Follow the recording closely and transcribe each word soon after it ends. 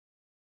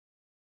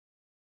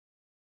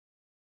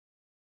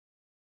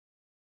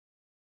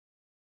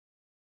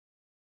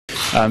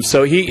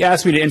So he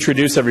asked me to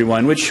introduce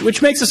everyone,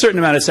 which makes a certain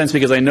amount of sense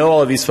because I know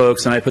all of these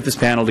folks and I put this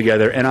panel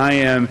together, and I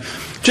am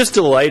just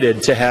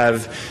delighted to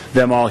have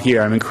them all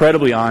here. I'm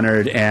incredibly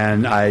honored,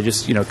 and I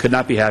just could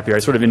not be happier. I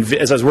sort of,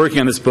 as I was working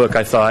on this book,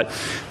 I thought,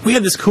 we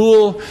have this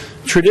cool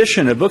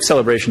tradition of book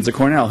celebrations at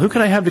Cornell. Who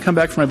could I have to come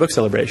back for my book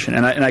celebration?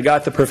 And I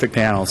got the perfect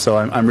panel, so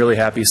I'm really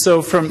happy.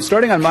 So from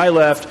starting on my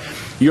left,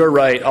 your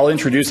right, I'll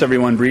introduce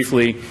everyone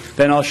briefly,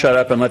 then I'll shut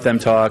up and let them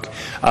talk,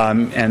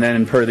 and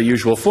then per the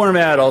usual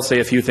format, I'll say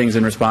a few things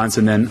in response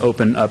and then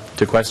open up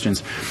to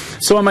questions.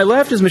 So on my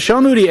left is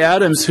Michelle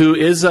Moody-Adams, who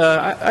is,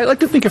 I like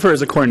to think of her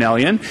as a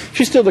Cornellian.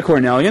 She's still the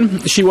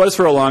Cornellian. She was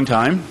for a long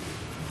time.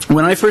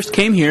 When I first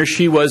came here,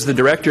 she was the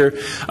director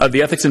of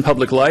the Ethics in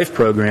Public Life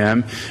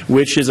program,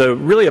 which is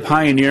really a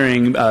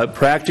pioneering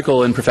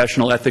practical and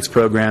professional ethics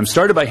program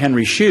started by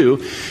Henry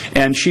Shue,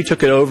 and she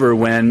took it over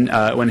when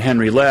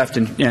Henry left.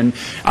 And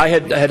I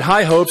had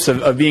high hopes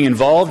of being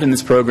involved in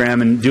this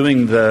program and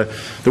doing the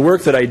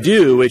work that I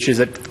do, which is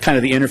at kind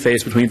of the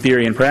interface between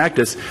theory and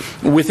practice,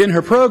 within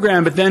her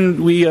program. But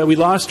then we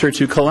lost her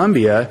to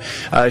Columbia.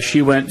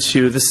 She went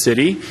to the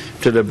city,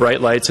 to the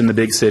bright lights in the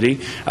big city,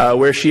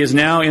 where she is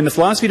now in the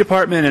philosophy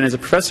department and is a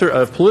professor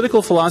of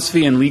political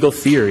philosophy and legal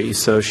theory.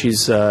 So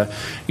she's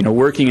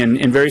working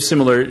in very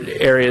similar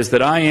areas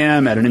that I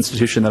am at an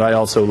institution that I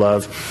also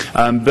love.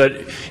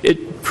 But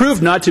it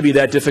proved not to be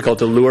that difficult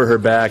to lure her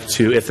back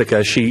to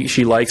Ithaca.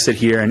 She likes it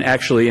here, and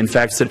actually, in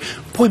fact, said,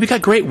 boy, we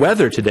got great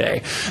weather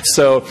today.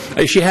 So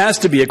she has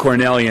to be a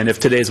Cornellian if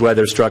today's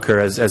weather struck her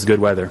as good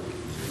weather.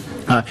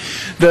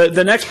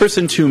 The next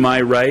person to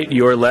my right,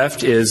 your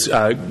left, is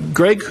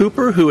Greg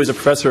Cooper, who is a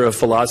professor of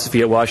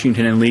philosophy at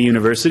Washington and Lee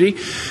University,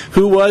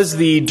 who was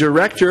the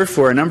director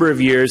for a number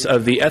of years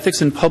of the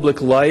Ethics in Public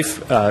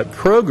Life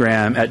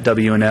program at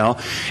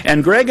WNL.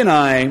 And Greg and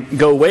I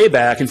go way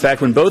back. In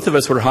fact, when both of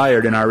us were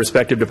hired in our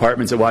respective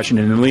departments at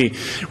Washington and Lee,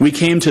 we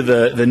came to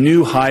the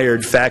new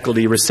hired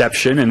faculty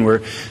reception and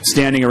were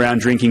standing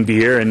around drinking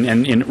beer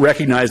and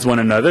recognized one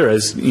another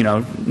as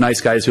nice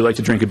guys who like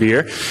to drink a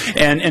beer,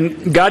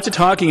 and got to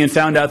talking and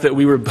found out that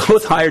we were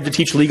both hired to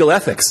teach legal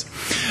ethics.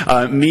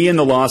 Me in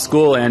the law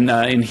school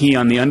and he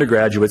on the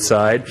undergraduate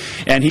side.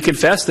 And he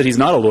confessed that he's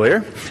not a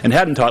lawyer and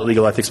hadn't taught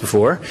legal ethics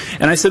before.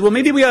 And I said, well,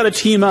 maybe we ought to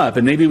team up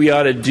and maybe we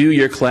ought to do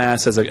your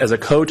class as a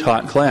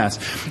co-taught class.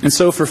 And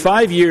so for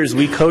 5 years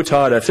we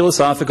co-taught a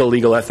philosophical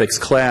legal ethics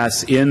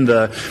class in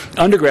the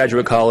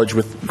undergraduate college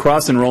with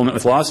cross-enrollment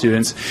with law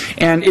students.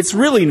 And it's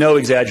really no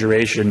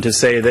exaggeration to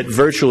say that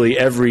virtually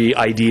every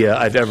idea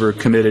I've ever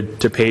committed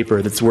to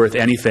paper that's worth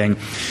anything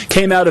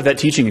came out of that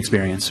teaching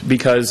experience,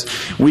 because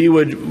we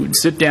would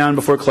sit down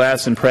before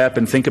class and prep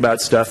and think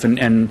about stuff, and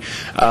then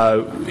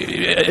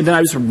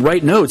I would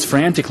write notes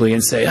frantically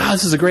and say,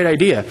 this is a great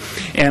idea.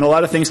 And a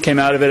lot of things came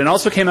out of it, and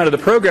also came out of the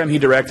program he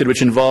directed,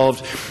 which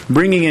involved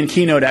bringing in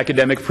keynote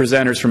academic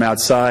presenters from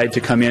outside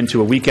to come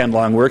into a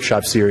weekend-long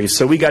workshop series.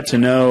 So we got to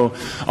know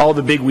all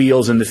the big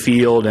wheels in the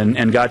field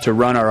and got to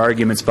run our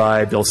arguments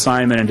by Bill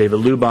Simon and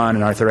David Luban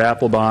and Arthur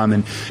Applebaum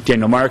and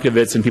Daniel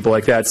Markovits and people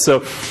like that. So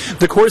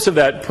the course of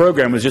that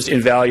program was just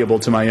invaluable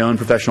to my own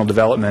professional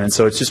development, and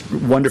so it's just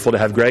wonderful to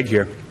have Greg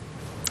here.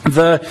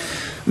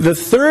 The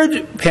third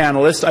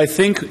panelist, I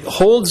think,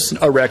 holds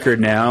a record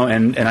now,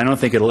 and I don't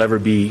think it'll ever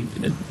be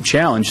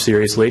challenged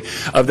seriously,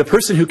 of the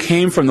person who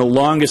came from the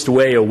longest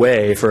way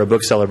away for a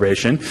book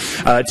celebration.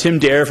 Tim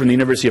Dare from the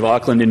University of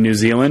Auckland in New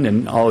Zealand,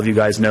 and all of you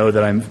guys know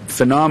that I'm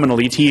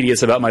phenomenally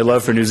tedious about my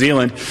love for New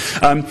Zealand.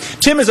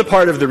 Tim is a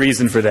part of the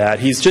reason for that.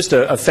 He's just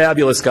a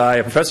fabulous guy,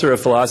 a professor of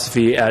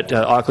philosophy at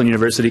Auckland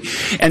University,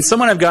 and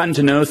someone I've gotten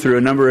to know through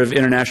a number of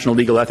international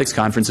legal ethics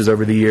conferences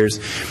over the years.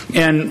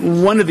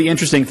 And one of the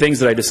interesting things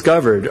that I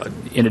discovered,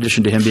 in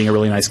addition to him being a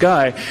really nice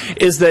guy,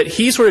 is that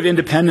he sort of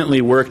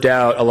independently worked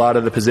out a lot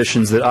of the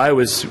positions that I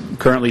was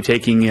currently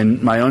taking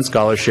in my own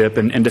scholarship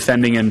and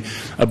defending in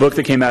a book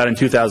that came out in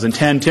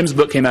 2010. Tim's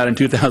book came out in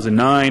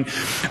 2009.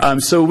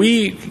 So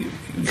we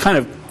kind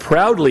of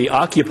proudly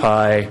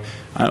occupy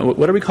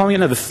what are we calling it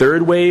now? The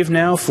third wave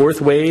now?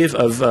 Fourth wave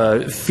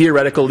of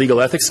theoretical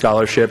legal ethics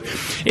scholarship.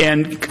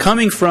 And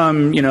coming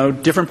from,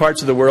 different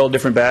parts of the world,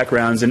 different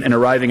backgrounds, and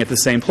arriving at the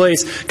same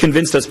place,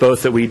 convinced us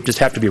both that we just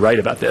have to be right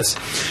about this.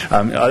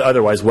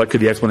 Otherwise, what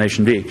could the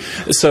explanation be?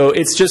 So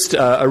it's just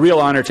a real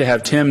honor to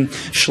have Tim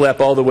schlep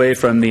all the way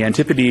from the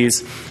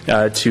Antipodes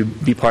to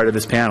be part of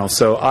this panel.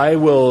 So I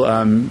will,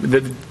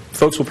 the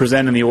folks will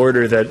present in the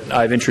order that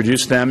I've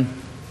introduced them,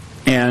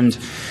 and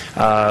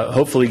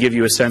hopefully give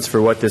you a sense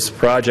for what this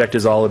project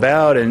is all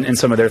about and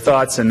some of their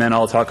thoughts, and then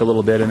I'll talk a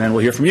little bit, and then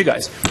we'll hear from you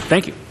guys.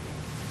 Thank you.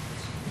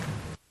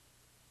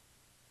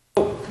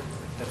 Oh,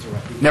 that's all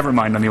right. Never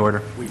mind on the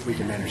order. We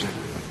can manage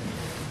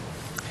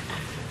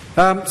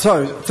that.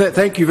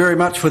 Thank you very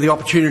much for the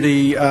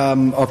opportunity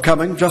of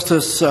coming. Just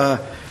as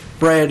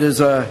Brad is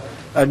a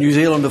New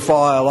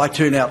Zealander-phile, I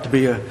turn out to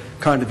be a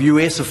kind of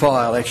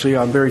US-ophile, actually.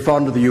 I'm very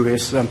fond of the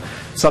US,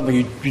 something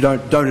you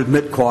don't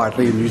admit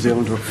quietly in New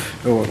Zealand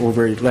or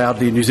very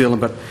loudly in New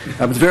Zealand, but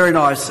it's very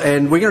nice.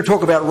 And we're going to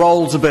talk about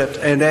roles a bit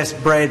and ask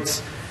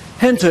Brad's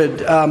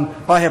hinted,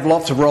 I have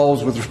lots of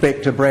roles with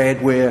respect to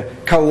Brad. We're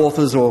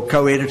co-authors or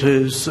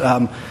co-editors.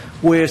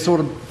 We're sort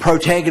of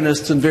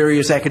protagonists in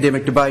various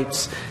academic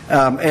debates,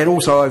 and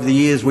also over the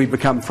years we've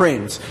become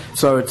friends.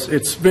 So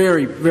it's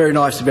very, very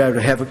nice to be able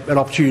to have an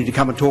opportunity to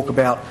come and talk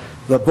about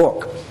the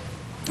book.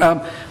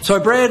 So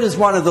Brad is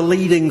one of the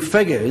leading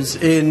figures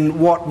in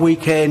what we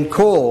can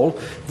call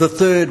the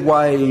third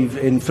wave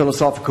in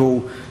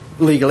philosophical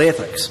legal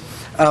ethics.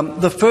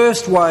 The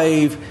first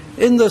wave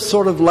in the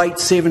sort of late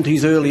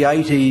 70s, early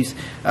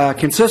 80s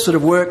consisted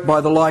of work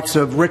by the likes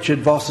of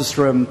Richard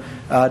Wasserstrom,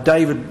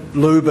 David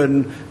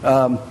Lubin,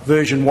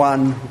 version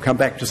 1, we'll come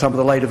back to some of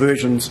the later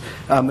versions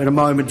in a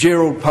moment,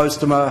 Gerald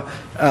Postmer,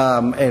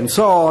 and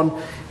so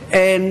on.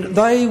 And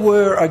they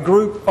were a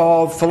group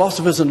of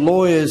philosophers and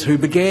lawyers who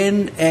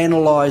began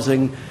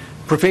analysing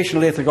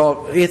professional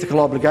ethical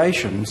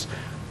obligations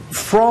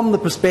from the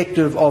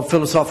perspective of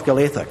philosophical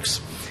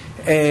ethics.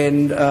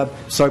 And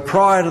so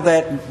prior to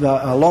that,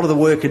 a lot of the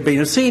work had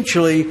been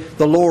essentially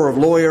the law of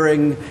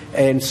lawyering,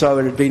 and so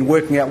it had been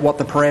working out what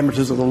the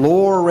parameters of the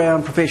law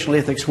around professional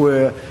ethics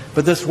were.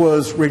 But this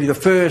was really the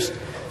first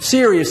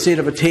serious set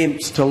of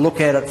attempts to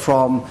look at it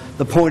from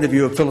the point of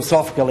view of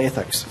philosophical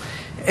ethics.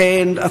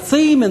 And a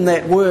theme in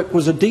that work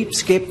was a deep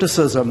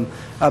scepticism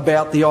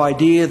about the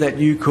idea that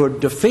you could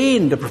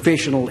defend a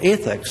professional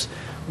ethics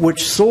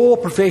which saw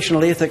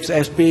professional ethics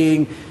as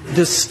being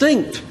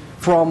distinct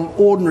from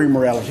ordinary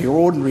morality or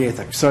ordinary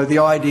ethics. So the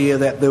idea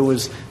that there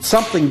was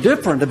something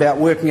different about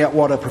working out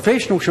what a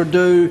professional should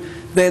do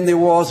than there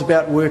was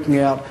about working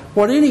out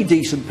what any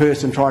decent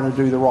person trying to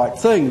do the right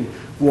thing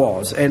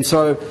was. And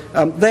so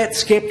that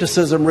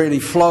scepticism really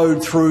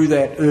flowed through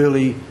that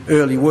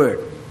early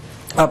work.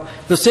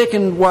 The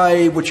second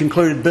wave, which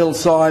included Bill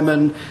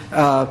Simon,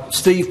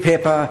 Steve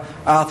Pepper,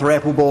 Arthur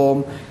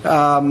Applebaum,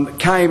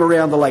 came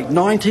around the late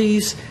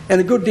 90s, and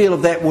a good deal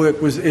of that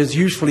work is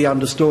usefully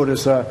understood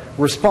as a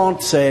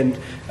response and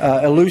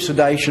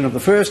elucidation of the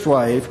first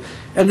wave.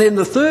 And then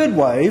the third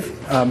wave,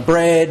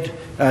 Brad,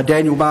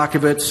 Daniel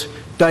Markovits,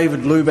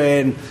 David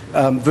Luban,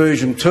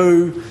 version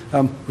 2,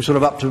 we're sort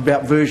of up to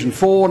about version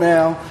 4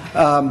 now,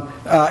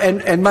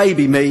 and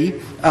maybe me,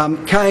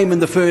 came in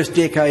the first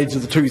decades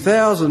of the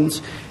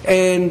 2000s,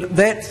 and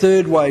that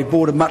third wave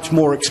brought a much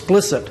more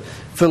explicit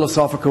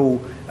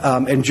philosophical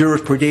and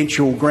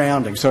jurisprudential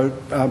grounding. So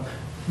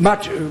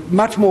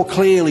much more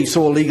clearly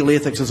saw legal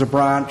ethics as a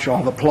branch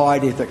of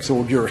applied ethics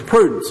or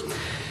jurisprudence.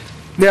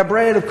 Now,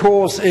 Brad, of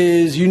course,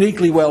 is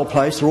uniquely well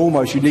placed, or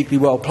almost uniquely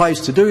well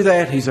placed to do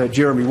that. He's a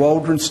Jeremy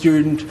Waldron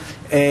student,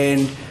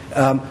 and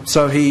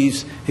so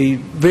he's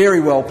very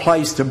well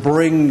placed to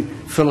bring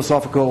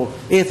philosophical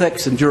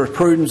ethics and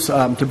jurisprudence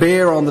to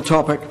bear on the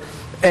topic.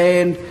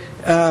 And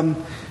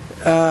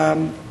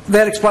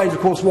that explains, of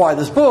course, why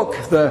this book,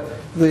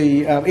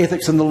 the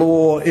Ethics in the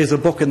Law, is a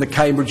book in the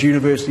Cambridge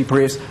University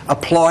Press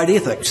Applied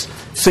Ethics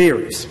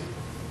series.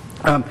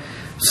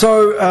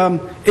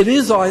 So it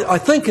is, I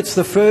think it's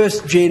the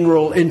first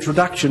general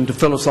introduction to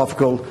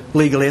philosophical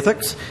legal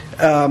ethics.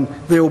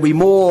 There will be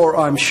more,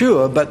 I'm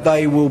sure, but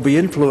they will be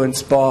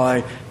influenced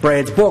by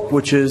Brad's book,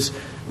 which is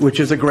a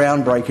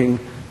groundbreaking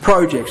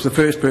project. It's the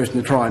first person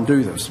to try and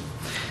do this.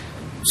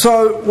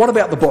 So what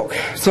about the book?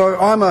 So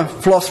I'm a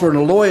philosopher and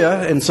a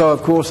lawyer, and so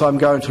of course I'm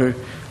going to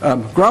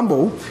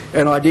grumble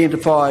and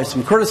identify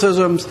some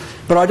criticisms,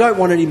 but I don't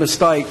want any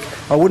mistake.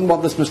 I wouldn't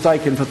want this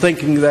mistaken for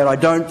thinking that I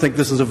don't think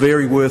this is a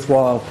very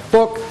worthwhile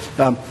book.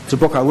 It's a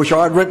book I wish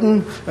I'd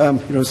written,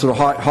 sort of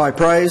high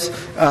praise.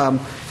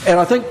 And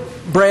I think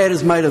Brad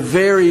has made a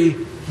very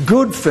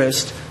good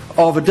fist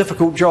of a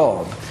difficult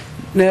job.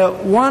 Now,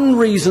 one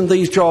reason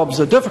these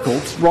jobs are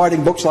difficult,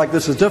 writing books like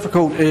this is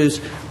difficult, is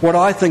what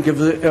I think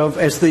of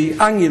as the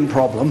onion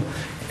problem,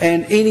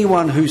 and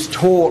anyone who's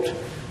taught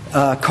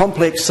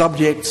complex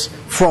subjects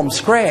from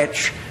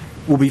scratch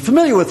will be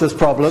familiar with this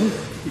problem.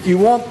 You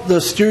want the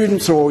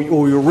students or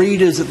your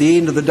readers at the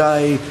end of the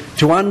day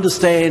to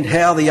understand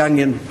how the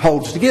onion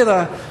holds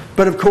together,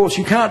 but of course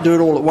you can't do it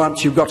all at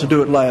once. You've got to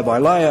do it layer by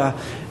layer,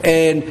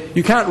 and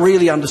you can't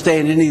really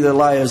understand any of the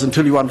layers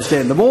until you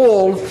understand them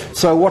all.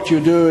 So what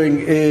you're doing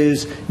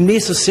is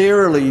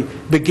necessarily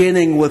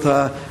beginning with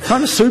a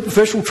kind of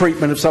superficial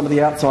treatment of some of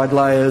the outside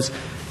layers.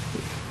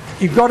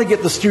 You've got to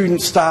get the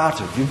student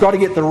started. You've got to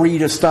get the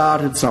reader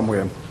started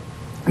somewhere.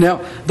 Now,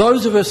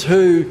 those of us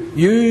who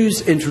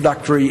use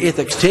introductory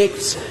ethics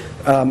texts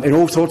in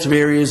all sorts of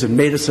areas, in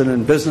medicine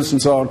and business and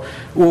so on,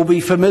 will be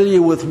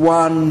familiar with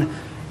one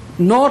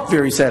not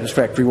very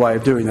satisfactory way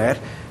of doing that,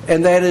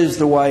 and that is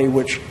the way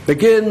which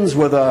begins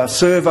with a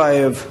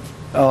survey of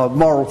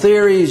moral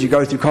theories. You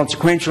go through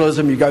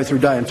consequentialism, you go through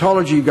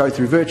deontology, you go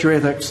through virtue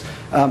ethics,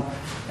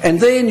 and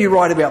then you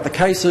write about the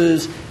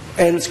cases,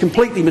 and it's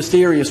completely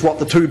mysterious what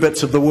the two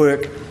bits of the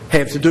work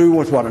have to do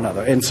with one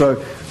another. And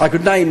so I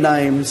could name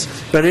names,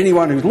 but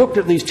anyone who's looked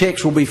at these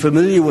texts will be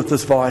familiar with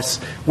this vice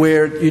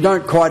where you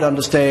don't quite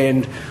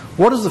understand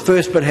what does the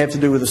first bit have to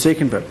do with the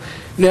second bit.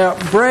 Now,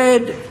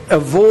 Brad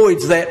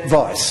avoids that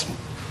vice,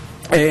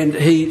 and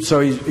he's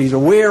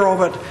aware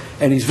of it,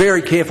 and he's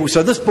very careful.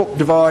 So this book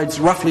divides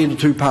roughly into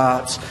two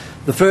parts.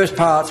 The first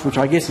parts, which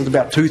I guess is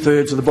about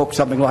 2/3 of the book,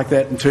 something like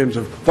that in terms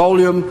of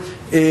volume,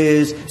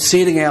 is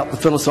setting out the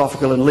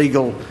philosophical and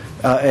legal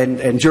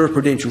and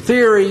jurisprudential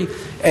theory,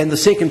 and the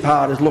second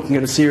part is looking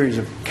at a series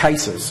of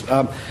cases.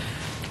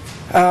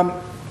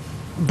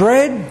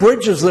 Brad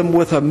bridges them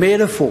with a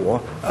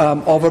metaphor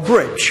of a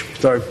bridge.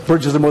 So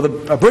bridges them with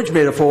a bridge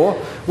metaphor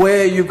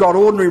where you've got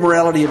ordinary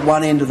morality at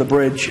one end of the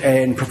bridge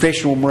and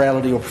professional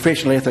morality or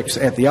professional ethics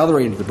at the other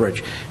end of the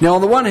bridge. Now,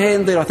 on the one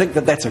hand, then I think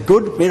that that's a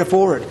good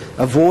metaphor. It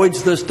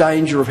avoids this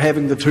danger of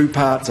having the two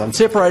parts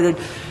unseparated.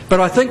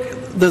 But I think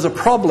there's a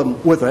problem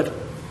with it.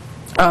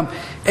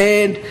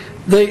 And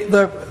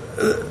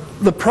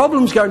the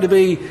problem's going to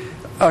be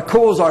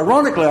caused,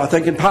 ironically, I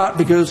think, in part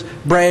because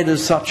Brad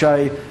is such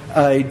a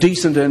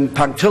decent and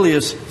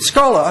punctilious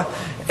scholar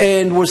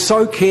and was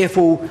so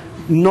careful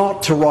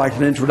not to write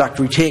an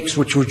introductory text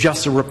which was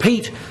just a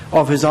repeat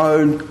of his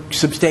own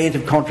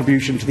substantive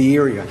contribution to the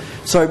area.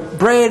 So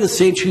Brad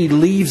essentially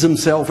leaves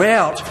himself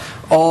out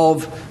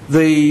of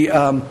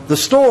the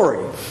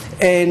story.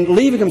 And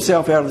leaving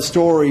himself out of the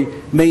story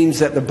means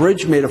that the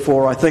bridge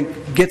metaphor, I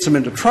think, gets him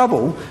into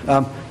trouble.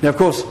 Now, of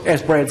course,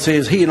 as Brad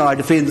says, he and I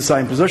defend the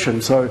same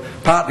position, so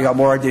partly I'm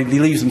worried that he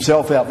leaves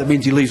himself out. That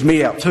means he leaves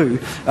me out too.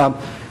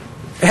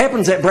 It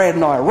happens that Brad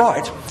and I are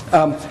right,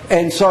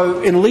 and so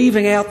in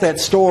leaving out that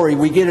story,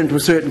 we get into a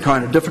certain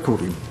kind of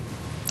difficulty.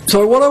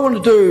 So what I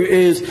want to do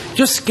is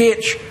just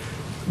sketch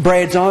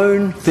Brad's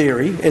own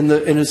theory in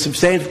his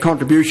substantive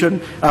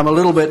contribution a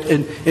little bit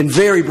in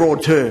very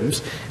broad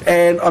terms,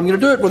 and I'm going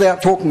to do it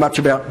without talking much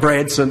about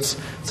Brad since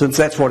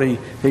that's what he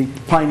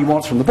plainly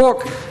wants from the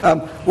book.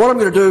 What I'm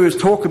going to do is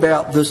talk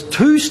about this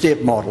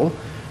two-step model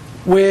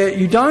where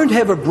you don't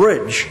have a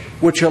bridge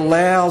which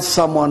allows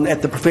someone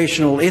at the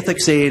professional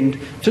ethics end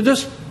to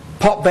just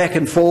pop back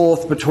and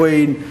forth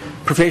between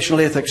professional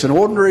ethics and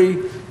ordinary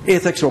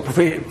ethics, or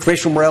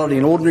professional morality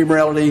and ordinary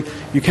morality.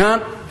 You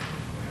can't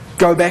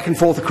go back and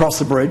forth across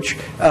the bridge.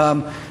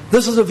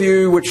 This is a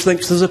view which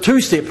thinks there's a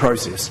two-step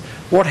process.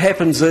 What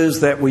happens is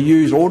that we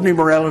use ordinary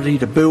morality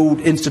to build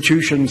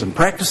institutions and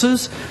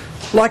practices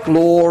like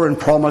law and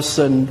promise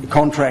and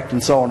contract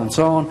and so on and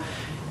so on.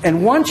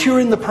 And once you're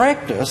in the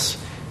practice,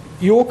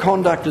 your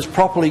conduct is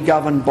properly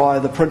governed by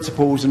the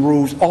principles and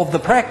rules of the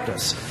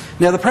practice.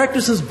 Now, the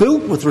practice is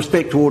built with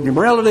respect to ordinary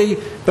morality,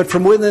 but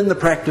from within the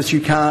practice you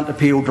can't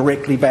appeal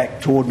directly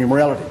back to ordinary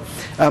morality.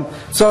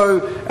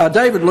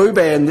 David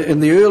Luban,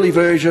 in the early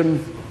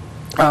version,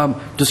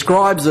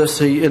 describes this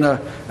in a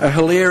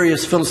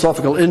hilarious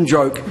philosophical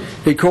in-joke.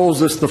 He calls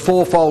this the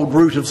fourfold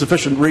root of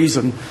sufficient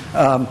reason.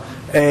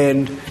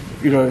 And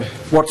you know,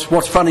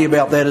 what's funny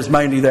about that is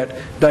mainly that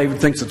David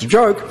thinks it's a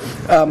joke.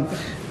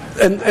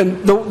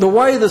 And the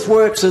way this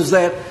works is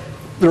that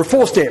there are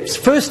four steps.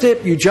 First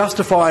step, you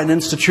justify an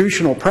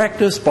institutional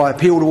practice by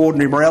appeal to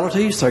ordinary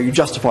morality. So you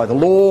justify the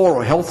law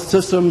or health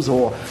systems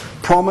or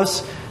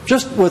promise,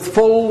 just with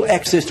full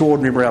access to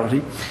ordinary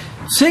morality.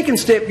 Second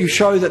step, you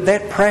show that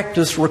that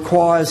practice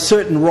requires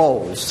certain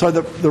roles. So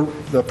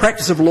the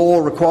practice of law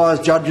requires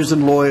judges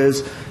and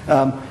lawyers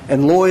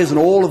and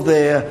all of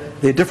their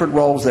different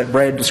roles that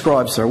Brad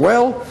describes so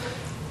well.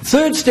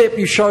 Third step,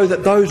 you show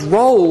that those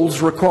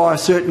roles require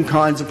certain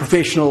kinds of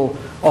professional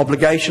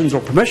obligations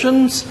or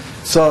permissions.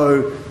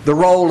 So the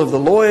role of the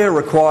lawyer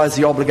requires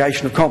the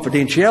obligation of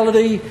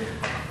confidentiality.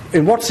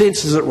 In what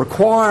sense does it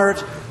require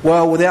it?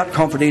 Well, without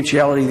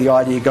confidentiality, the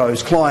idea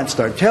goes clients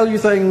don't tell you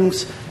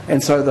things,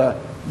 and so the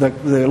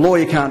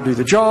lawyer can't do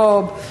the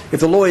job.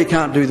 If the lawyer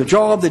can't do the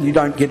job, then you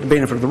don't get the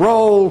benefit of the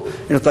role,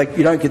 and if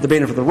you don't get the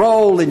benefit of the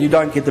role, then you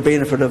don't get the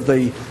benefit of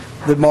the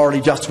morally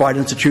justified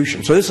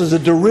institution. So this is a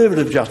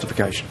derivative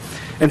justification.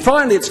 And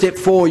finally, at step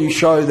 4, you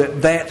show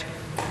that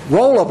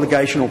role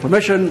obligation or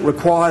permission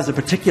requires a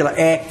particular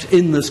act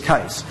in this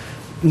case,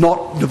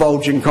 not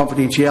divulging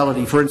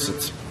confidentiality, for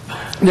instance.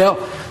 Now,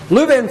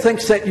 Luban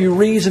thinks that you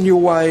reason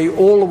your way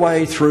all the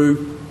way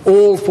through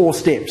all 4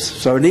 steps.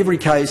 So in every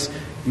case,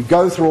 you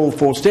go through all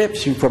 4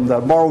 steps, from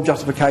the moral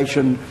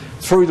justification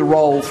through the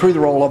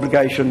role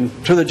obligation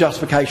to the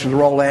justification of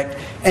the role act,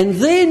 and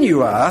then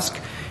you ask,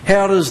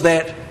 how does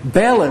that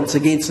balance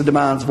against the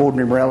demands of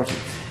ordinary morality?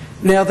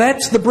 Now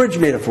that's the bridge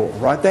metaphor,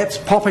 right? That's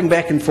popping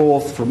back and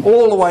forth from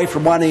all the way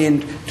from one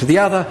end to the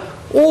other,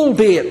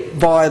 albeit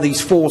via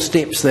these 4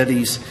 steps that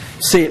he's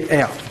set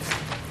out.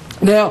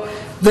 Now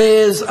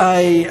there's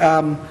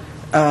an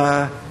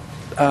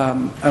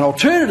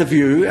alternative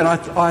view, and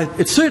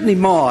it's certainly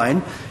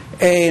mine,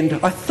 and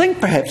I think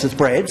perhaps it's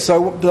Brad's.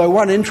 So the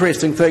one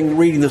interesting thing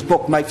reading this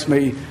book makes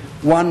me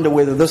wonder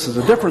whether this is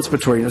a difference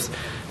between us,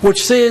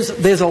 which says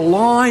there's a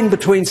line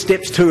between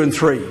steps 2 and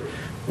 3.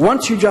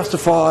 Once you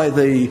justify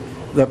the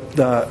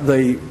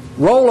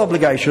role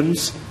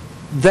obligations,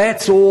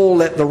 that's all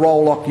that the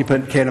role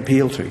occupant can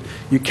appeal to.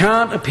 You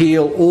can't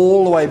appeal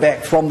all the way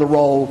back from the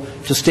role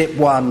to step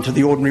 1 to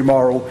the ordinary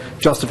moral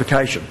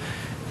justification.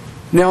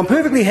 Now, I'm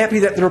perfectly happy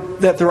that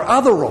there are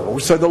other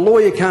roles, so the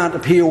lawyer can't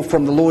appeal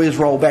from the lawyer's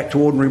role back to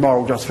ordinary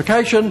moral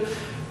justification,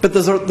 but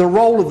there's the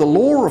role of the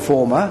law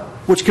reformer,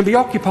 which can be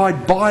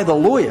occupied by the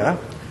lawyer,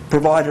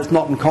 provided it's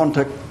not in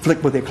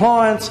conflict with their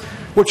clients,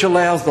 which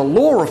allows the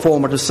law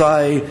reformer to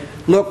say,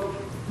 look,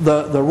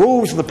 the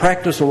rules of the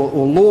practice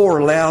or law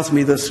allows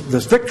me this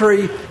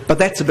victory, but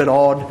that's a bit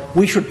odd.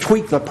 We should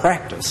tweak the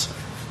practice.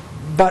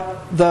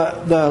 But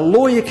the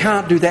lawyer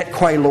can't do that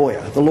qua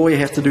lawyer. The lawyer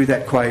has to do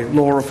that qua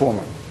law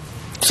reformer.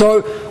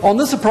 So on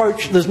this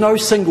approach, there's no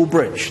single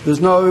bridge.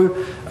 There's no.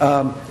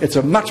 It's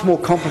a much more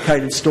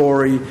complicated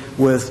story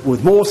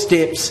with more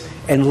steps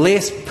and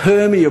less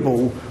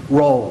permeable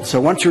roles.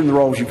 So once you're in the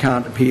roles, you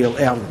can't appeal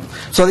out of them.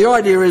 So the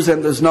idea is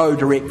that there's no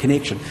direct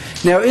connection.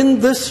 Now, in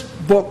this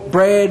book,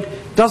 Brad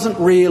doesn't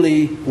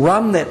really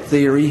run that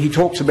theory. He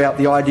talks about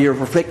the idea of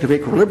reflective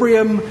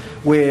equilibrium,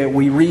 where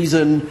we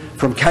reason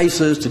from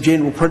cases to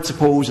general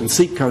principles and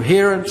seek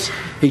coherence.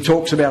 He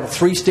talks about a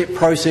three-step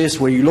process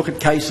where you look at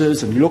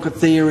cases and you look at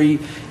theory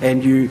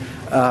and you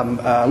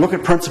look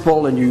at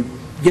principle and you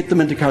get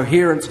them into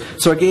coherence.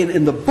 So again,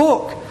 in the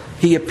book,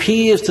 he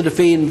appears to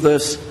defend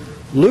this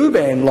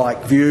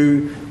Luban-like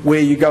view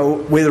where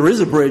there is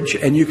a bridge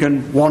and you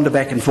can wander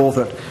back and forth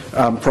it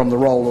from the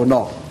role or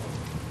not.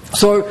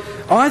 So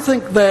I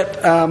think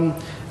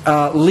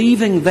that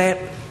leaving that,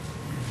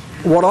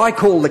 what I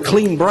call the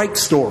clean break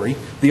story,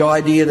 the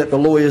idea that the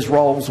lawyers'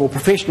 roles or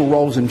professional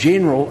roles in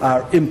general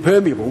are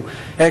impermeable.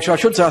 Actually, I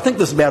should say I think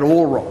this is about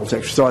all roles,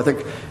 actually. So I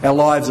think our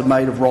lives are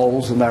made of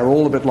roles and they're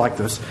all a bit like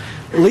this.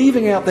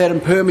 Leaving out that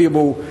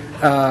impermeable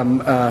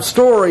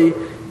story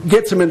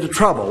gets them into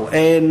trouble.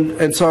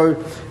 And so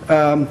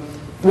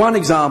one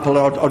example,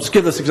 I'll just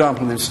give this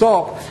example and then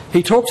stop.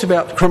 He talks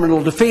about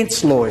criminal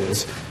defence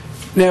lawyers.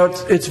 Now,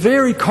 it's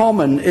very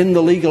common in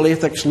the legal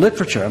ethics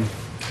literature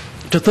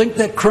to think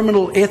that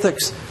criminal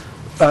defence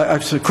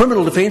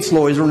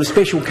lawyers are in a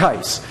special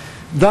case.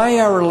 They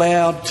are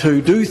allowed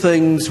to do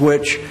things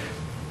which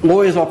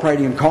lawyers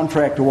operating in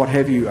contract or what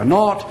have you are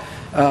not.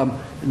 And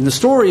the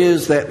story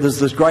is that there's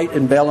this great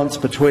imbalance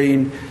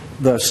between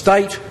the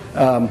state,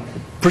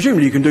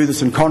 presumably you can do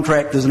this in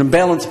contract, there's an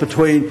imbalance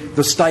between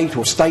the state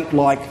or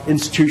state-like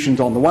institutions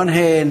on the one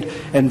hand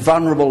and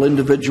vulnerable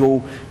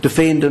individual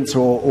defendants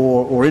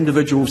or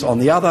individuals on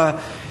the other.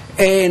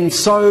 And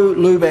so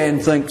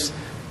Luban thinks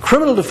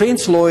criminal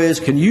defence lawyers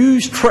can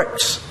use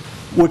tricks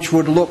which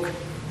would look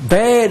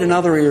bad in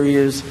other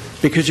areas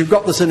because you've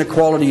got this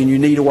inequality and you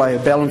need a way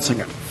of balancing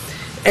it.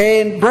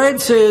 And Brad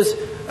says,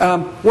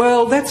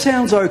 well, that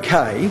sounds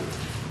okay,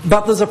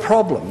 but there's a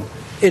problem.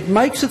 It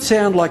makes it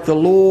sound like the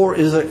law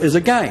is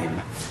a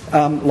game,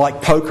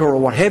 like poker or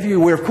what have you,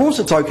 where of course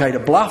it's okay to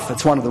bluff,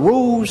 it's one of the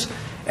rules,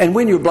 and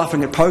when you're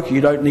bluffing at poker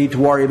you don't need to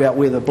worry about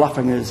whether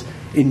bluffing is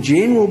in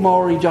general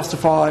morally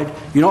justified.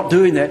 You're not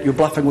doing that, you're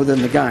bluffing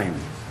within the game.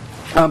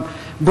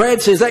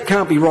 Brad says that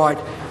can't be right.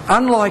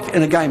 Unlike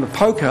in a game of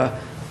poker,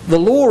 the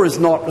law is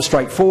not a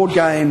straightforward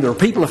game. There are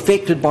people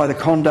affected by the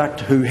conduct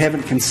who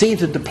haven't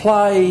consented to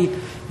play.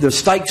 The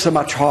stakes are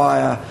much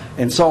higher,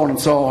 and so on and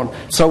so on.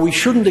 So we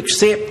shouldn't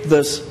accept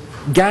this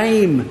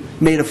game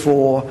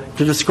metaphor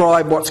to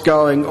describe what's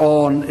going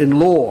on in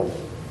law.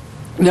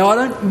 Now, I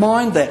don't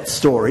mind that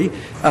story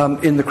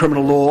in the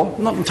criminal law.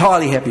 I'm not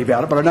entirely happy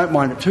about it, but I don't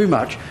mind it too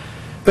much.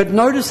 But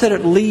notice that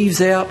it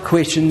leaves out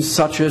questions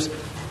such as,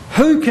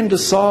 who can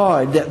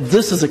decide that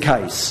this is a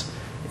case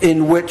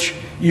in which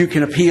you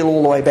can appeal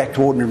all the way back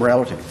to ordinary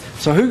morality?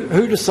 So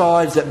who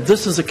decides that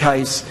this is a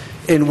case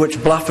in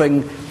which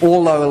bluffing,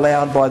 although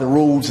allowed by the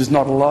rules, is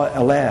not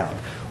allowed?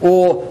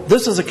 Or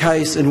this is a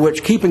case in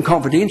which keeping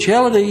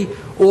confidentiality,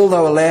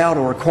 although allowed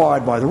or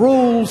required by the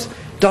rules,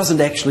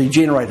 doesn't actually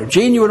generate a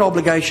genuine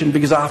obligation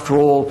because, after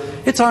all,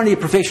 it's only a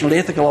professional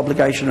ethical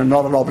obligation and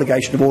not an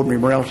obligation of ordinary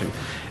morality.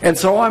 And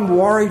so I'm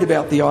worried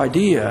about the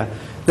idea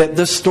that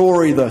this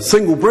story, the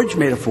single bridge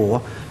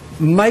metaphor,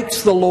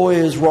 makes the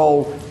lawyer's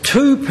role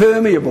too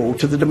permeable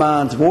to the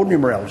demands of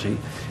ordinary morality,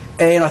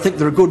 and I think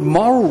there are good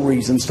moral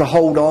reasons to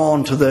hold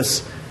on to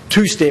this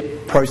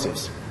two-step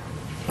process.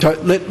 So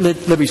let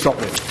me stop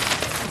there.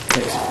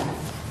 Thanks.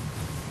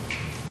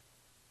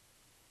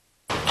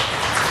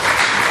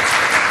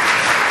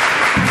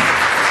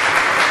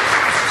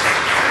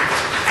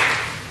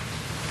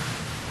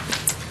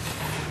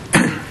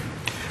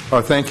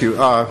 Thank you.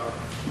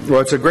 Well,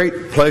 it's a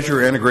great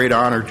pleasure and a great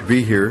honor to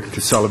be here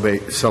to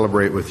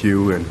celebrate with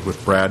you and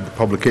with Brad the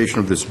publication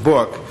of this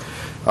book.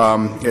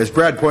 As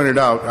Brad pointed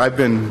out, I've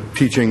been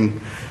teaching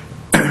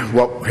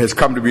what has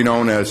come to be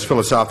known as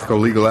philosophical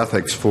legal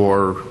ethics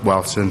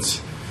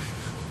since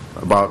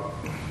about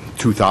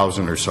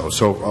 2000 or so,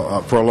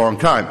 for a long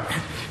time.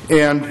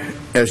 And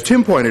as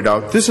Tim pointed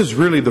out, this is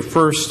really the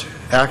first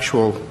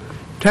actual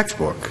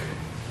textbook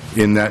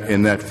in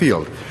that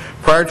field.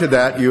 Prior to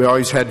that, you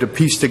always had to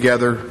piece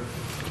together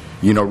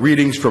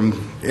readings from,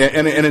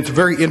 and it's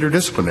very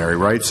interdisciplinary,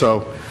 right?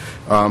 So,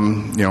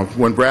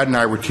 when Brad and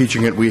I were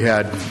teaching it, we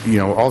had,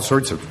 all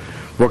sorts of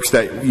books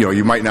that,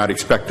 you might not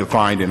expect to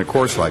find in a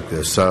course like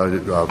this.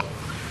 Law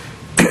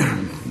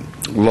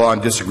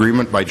and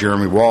Disagreement by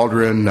Jeremy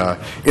Waldron,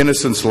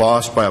 Innocence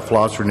Lost by a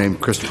philosopher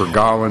named Christopher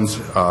Gowans,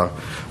 a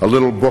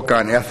little book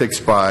on ethics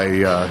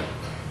by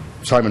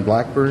Simon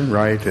Blackburn,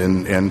 right?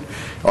 And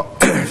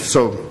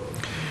so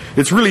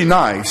it's really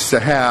nice to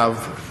have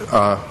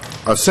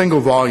a single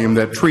volume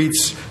that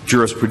treats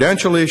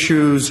jurisprudential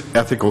issues,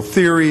 ethical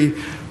theory,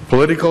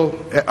 political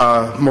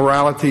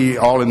morality,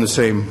 all in the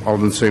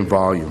same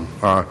volume.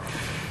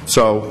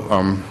 So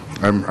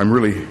I'm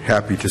really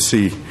happy to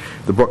see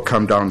the book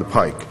come down the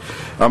pike.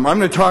 I'm going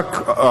to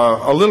talk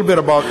a little bit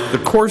about the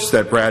course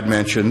that Brad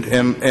mentioned,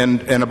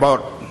 and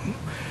about,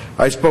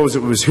 I suppose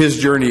it was his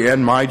journey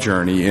and my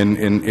journey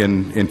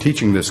in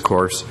teaching this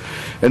course,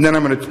 and then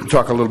I'm going to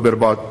talk a little bit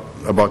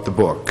about the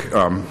book,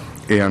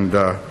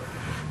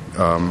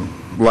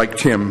 like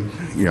Tim,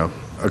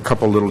 a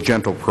couple little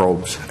gentle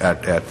probes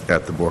at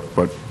the book,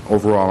 but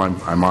overall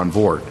I'm on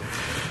board.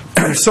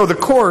 So the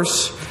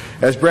course,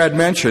 as Brad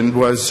mentioned,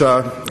 was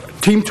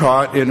team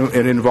taught, and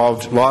it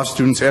involved law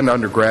students and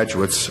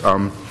undergraduates.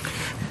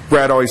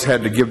 Brad always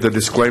had to give the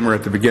disclaimer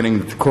at the beginning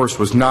that the course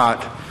was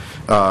not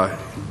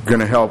going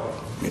to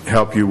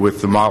help you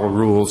with the model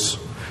rules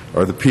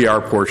or the PR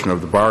portion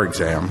of the bar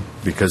exam,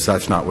 because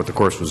that's not what the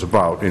course was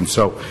about. And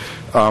so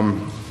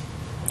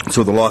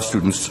the law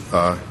students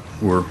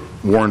were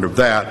warned of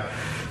that.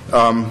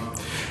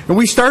 And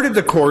we started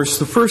the course,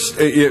 the first,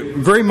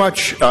 very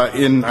much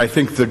in, I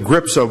think, the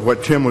grips of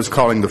what Tim was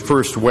calling the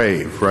first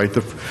wave, right?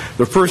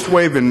 The first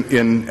wave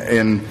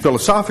in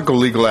philosophical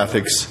legal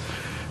ethics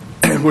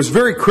was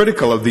very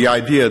critical of the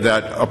idea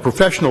that a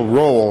professional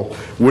role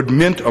would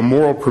mint a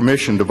moral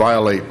permission to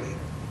violate,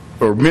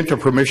 or mint a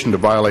permission to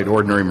violate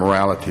ordinary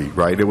morality,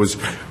 right? It was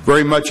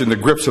very much in the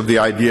grips of the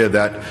idea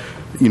that,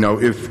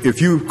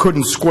 if you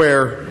couldn't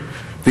square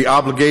the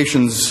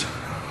obligations,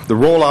 the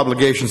role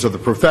obligations of the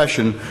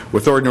profession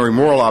with ordinary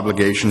moral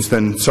obligations,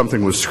 then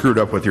something was screwed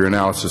up with your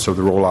analysis of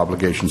the role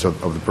obligations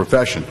of the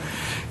profession.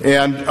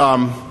 And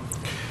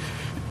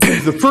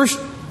the first,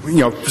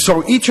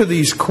 so each of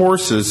these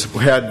courses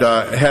had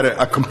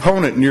a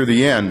component near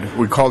the end.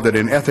 We called it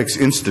an Ethics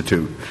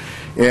Institute.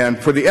 And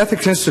for the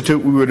Ethics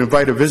Institute, we would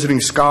invite a visiting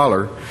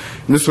scholar,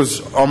 and this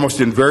was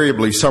almost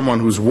invariably someone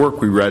whose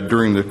work we read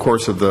during the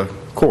course of the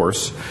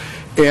course.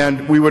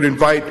 And we would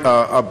invite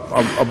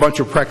a bunch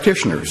of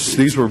practitioners.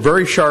 These were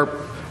very sharp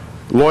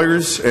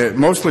lawyers,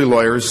 mostly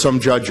lawyers, some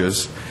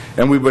judges,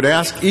 and we would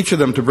ask each of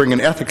them to bring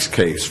an ethics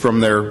case from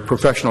their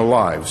professional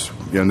lives.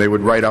 And they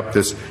would write up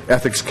this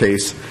ethics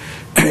case.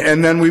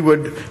 And then we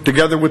would,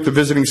 together with the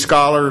visiting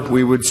scholar,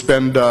 we would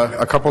spend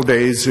a couple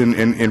days in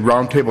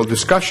roundtable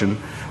discussion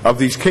of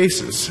these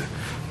cases.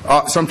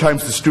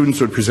 Sometimes the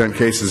students would present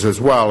cases as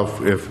well,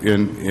 if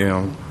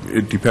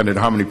it depended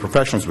on how many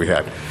professionals we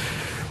had.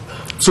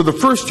 So the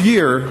first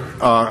year,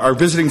 our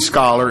visiting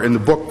scholar in the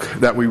book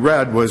that we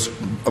read was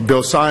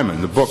Bill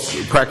Simon. The book,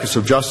 Practice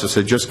of Justice,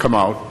 had just come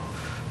out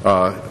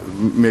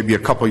maybe a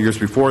couple years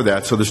before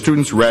that. So the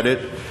students read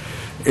it,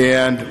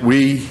 and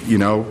we,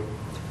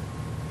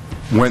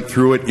 went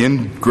through it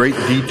in great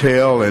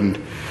detail.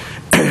 And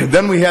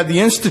then we had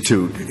the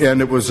Institute, and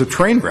it was a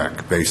train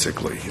wreck,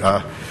 basically.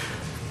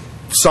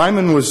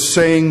 Simon was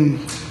saying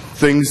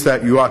things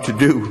that you ought to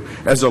do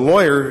as a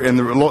lawyer, and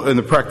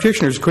the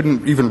practitioners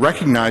couldn't even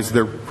recognize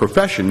their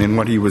profession in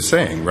what he was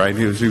saying, right?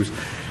 He was a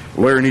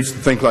lawyer needs to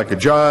think like a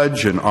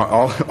judge, and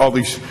all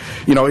these,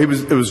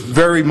 it was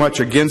very much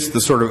against the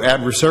sort of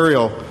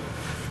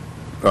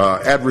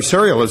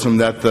adversarialism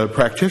that the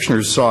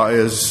practitioners saw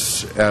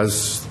as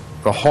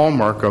the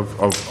hallmark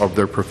of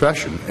their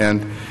profession.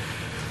 And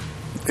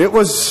it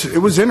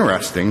was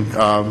interesting.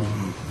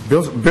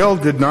 Bill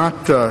did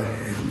not,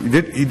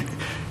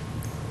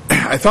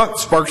 I thought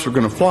sparks were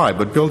going to fly,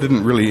 but Bill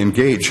didn't really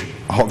engage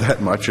all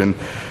that much. And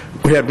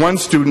we had one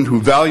student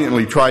who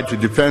valiantly tried to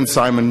defend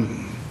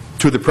Simon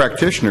to the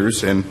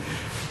practitioners, and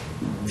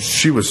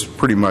she was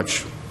pretty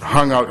much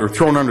hung out or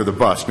thrown under the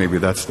bus. Maybe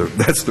that's the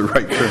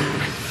right term.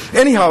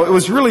 Anyhow, it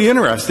was really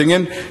interesting,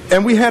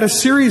 and we had a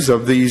series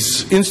of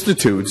these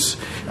institutes.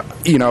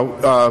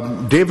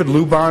 David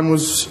Luban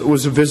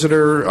was a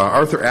visitor.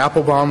 Arthur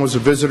Applebaum was a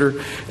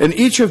visitor, and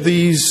each of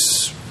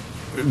these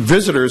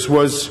visitors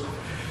was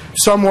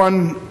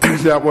someone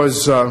that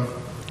was,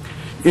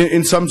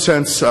 in some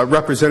sense,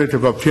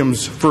 representative of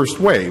Tim's first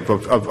wave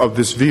of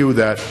this view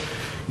that,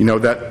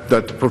 that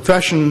the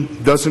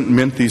profession doesn't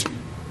mint these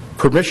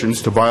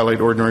permissions to violate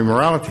ordinary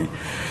morality.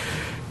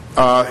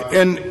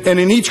 And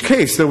in each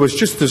case, there was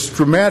just this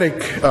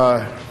dramatic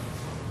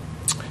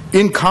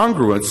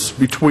incongruence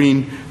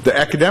between the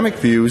academic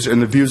views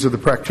and the views of the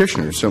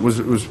practitioners. It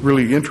was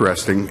really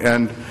interesting.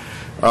 And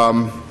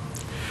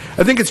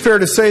I think it's fair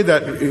to say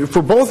that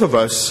for both of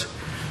us,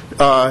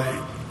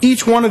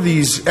 each one of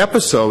these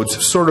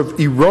episodes sort of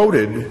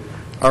eroded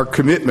our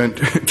commitment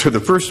to the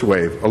first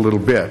wave a little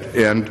bit.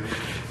 And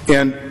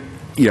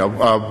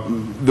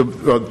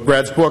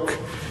Brad's book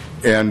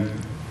and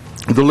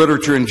the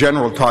literature in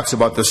general talks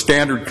about the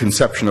standard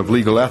conception of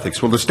legal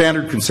ethics. Well, the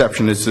standard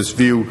conception is this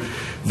view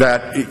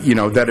that,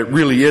 that it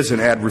really is an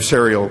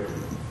adversarial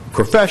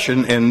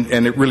profession,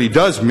 and it really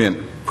does mint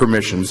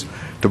permissions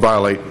to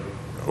violate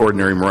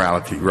ordinary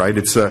morality, right?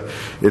 It's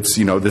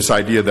this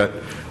idea that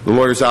the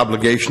lawyer's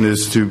obligation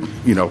is to,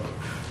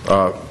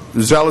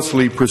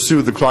 zealously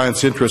pursue the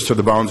client's interest to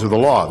the bounds of the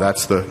law.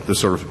 That's the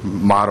sort of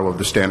motto of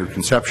the standard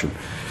conception.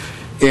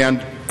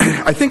 And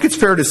I think it's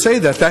fair to say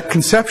that that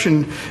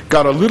conception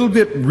got a little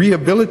bit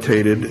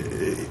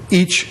rehabilitated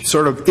each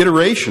sort of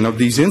iteration of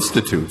these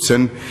institutes.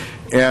 And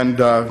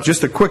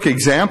just a quick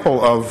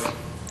example of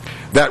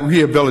that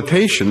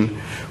rehabilitation,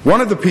 one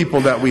of the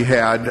people that we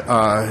had,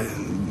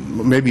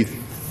 maybe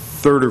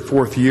third or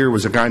fourth year,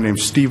 was a guy named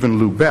Stephen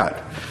Lubet,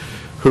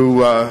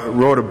 who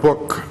wrote a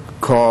book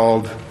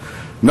called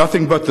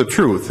Nothing But the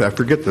Truth. I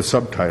forget the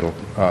subtitle,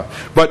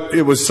 but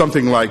it was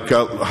something like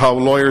how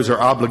lawyers are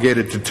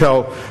obligated to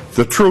tell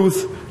the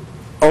truth,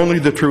 only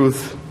the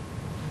truth,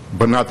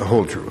 but not the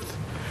whole truth,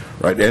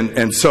 right?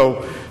 And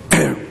so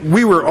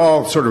we were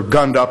all sort of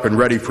gunned up and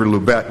ready for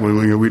Lubet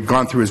when we'd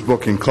gone through his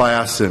book in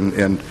class,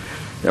 and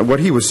what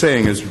he was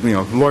saying is, you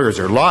know, lawyers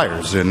are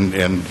liars, and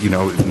you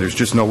know, and there's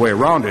just no way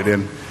around it.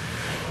 And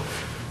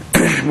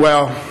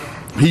well,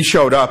 he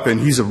showed up, and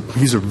he's a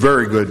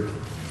very good.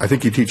 I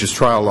think he teaches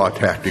trial law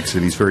tactics,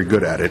 and he's very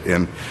good at it.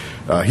 And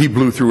he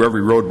blew through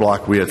every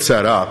roadblock we had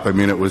set up. I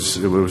mean, it was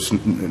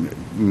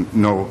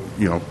no,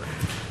 you know,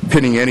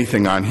 pinning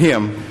anything on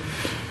him.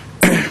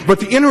 But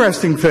the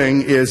interesting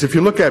thing is, if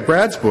you look at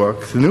Brad's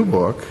book, the new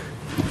book,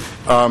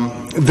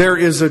 there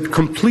is a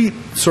complete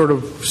sort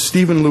of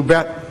Stephen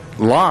Lubet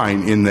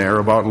line in there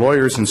about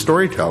lawyers and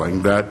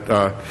storytelling that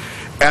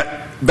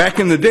back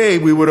in the day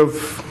we would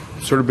have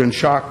sort of been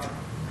shocked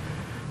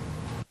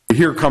to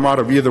hear come out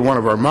of either one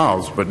of our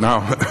mouths, but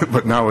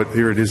now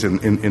here it is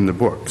in the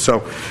book.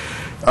 So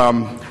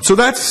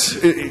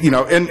that's, you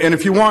know, and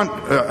if you want,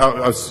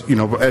 you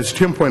know, as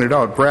Tim pointed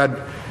out, Brad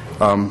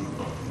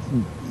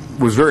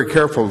was very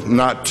careful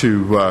not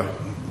to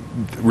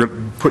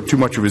put too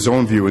much of his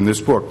own view in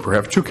this book,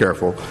 perhaps too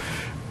careful.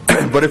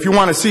 But if you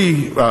want to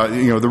see,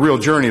 you know, the real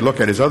journey, look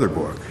at his other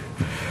book.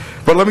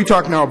 But let me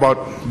talk now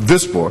about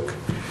this book.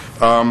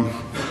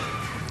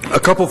 A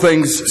couple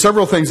things,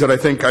 several things that I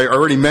think I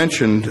already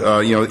mentioned, you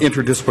know,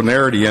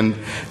 interdisciplinarity and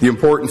the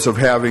importance of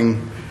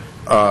having,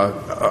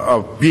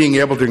 of being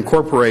able to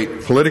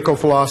incorporate political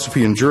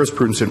philosophy and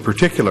jurisprudence in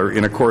particular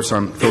in a course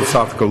on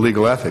philosophical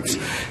legal ethics.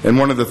 And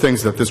one of the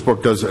things that this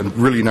book does a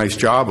really nice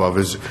job of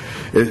is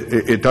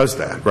it does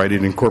that, right?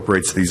 It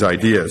incorporates these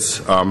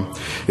ideas.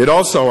 It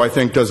also, I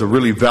think, does a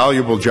really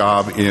valuable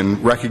job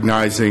in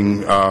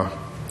recognizing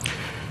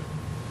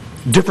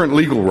different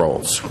legal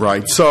roles,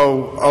 right?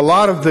 So a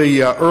lot of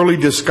the early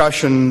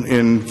discussion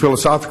in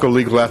philosophical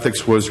legal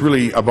ethics was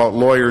really about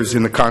lawyers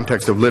in the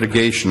context of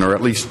litigation, or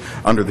at least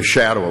under the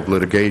shadow of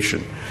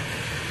litigation.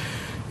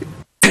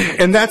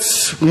 And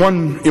that's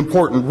one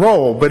important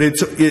role, but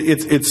it's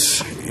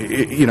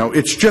you know,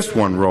 it's just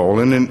one role,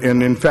 and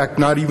in fact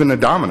not even a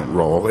dominant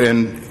role.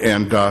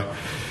 And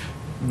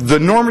the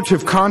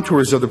normative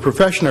contours of the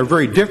profession are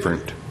very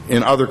different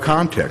in other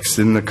contexts,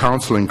 in the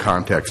counseling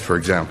context, for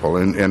example,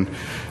 and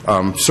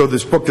so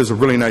this book does a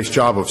really nice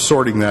job of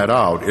sorting that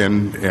out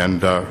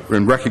and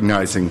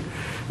recognizing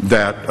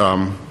that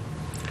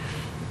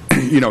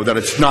you know, that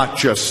it's not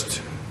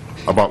just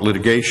about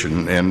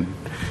litigation. And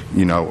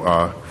you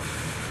know,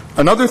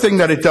 another thing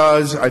that it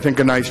does, I think,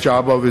 a nice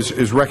job of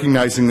is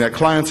recognizing that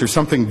clients are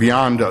something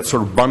beyond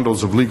sort of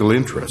bundles of legal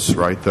interests,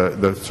 right?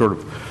 The sort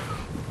of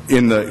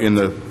in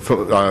the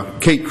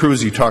Kate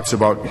Kruse talks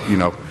about, you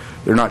know,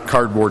 they're not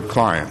cardboard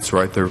clients,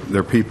 right?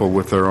 They're people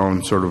with their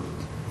own sort of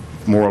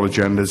moral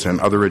agendas and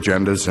other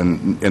agendas,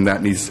 and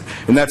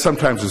that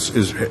sometimes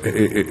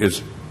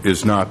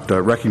is not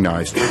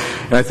recognized.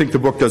 And I think the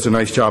book does a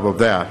nice job of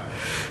that.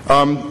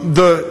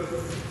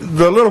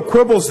 The little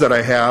quibbles that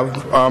I have,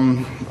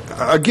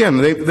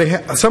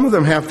 again, some of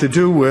them have to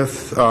do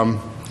with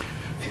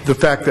the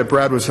fact that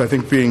Brad was, I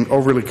think, being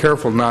overly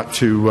careful not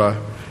to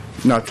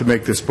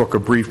make this book a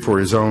brief for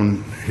his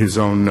own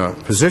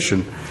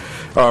position.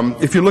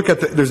 If you look at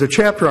there's a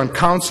chapter on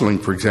counseling,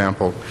 for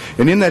example,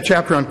 and in that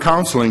chapter on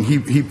counseling,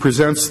 he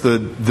presents the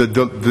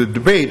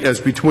debate as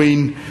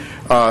between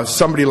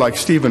somebody like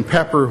Stephen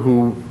Pepper,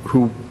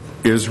 who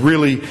is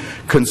really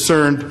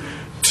concerned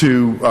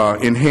to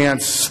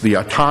enhance the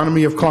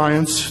autonomy of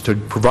clients, to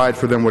provide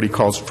for them what he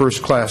calls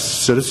first-class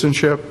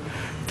citizenship,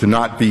 to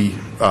not be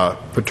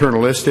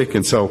paternalistic,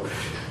 and so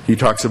he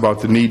talks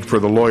about the need for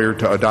the lawyer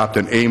to adopt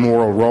an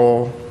amoral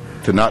role,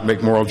 to not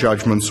make moral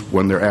judgments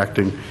when they're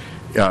acting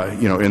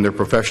you know, in their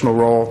professional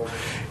role.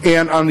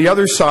 And on the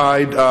other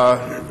side,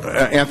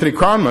 Anthony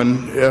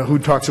Kronman, who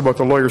talks about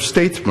the lawyer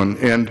statesman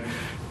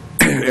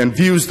and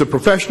views the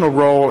professional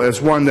role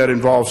as one that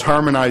involves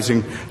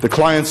harmonizing the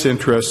client's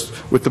interest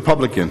with the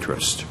public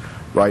interest,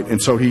 right? And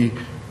so he,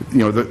 you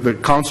know, the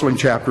counseling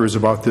chapter is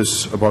about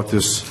this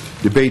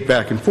debate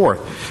back and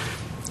forth.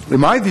 In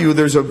my view,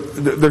 there's a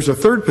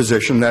third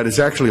position that is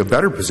actually a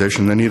better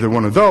position than either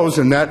one of those,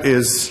 and that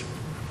is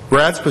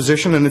Brad's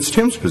position and it's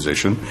Tim's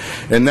position,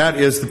 and that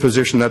is the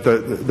position that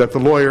the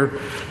lawyer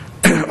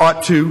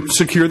ought to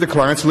secure the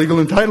client's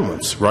legal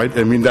entitlements, right?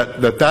 I mean,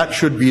 that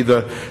should be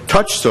the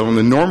touchstone,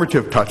 the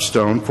normative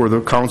touchstone for the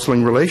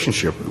counseling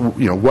relationship.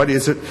 You know, what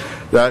is it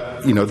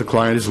that, you know, the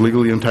client is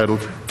legally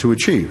entitled to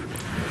achieve?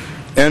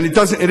 And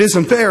it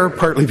isn't there,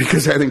 partly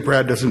because I think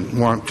Brad doesn't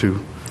want to,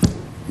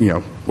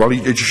 well,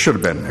 it just should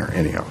have been there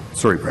anyhow.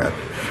 Sorry, Brad.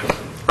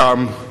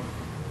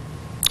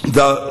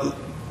 The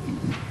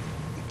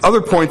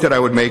other point that I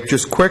would make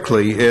just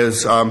quickly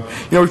is,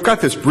 we've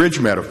got this bridge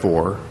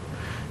metaphor,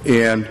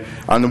 and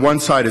on the one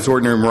side is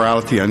ordinary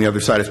morality, on the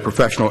other side is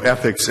professional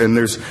ethics, and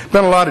there's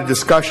been a lot of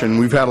discussion.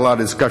 We've had a lot of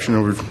discussion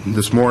over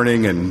this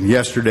morning and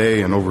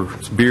yesterday and over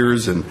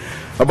beers and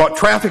about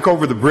traffic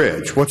over the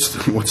bridge.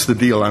 What's the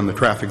deal on the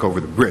traffic over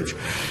the bridge?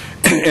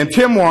 And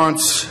Tim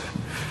wants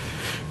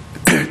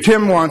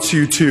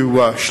you to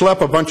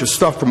schlep a bunch of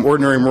stuff from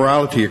ordinary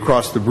morality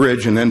across the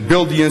bridge and then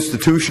build the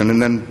institution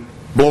and then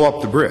blow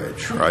up the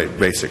bridge, right,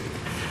 basically.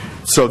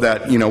 So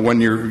that,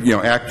 when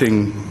you're,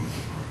 acting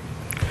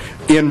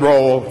in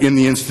role in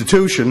the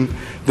institution,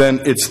 then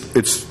it's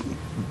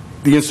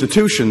the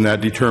institution that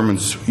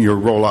determines your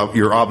role,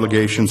 your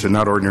obligations, and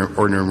not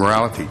ordinary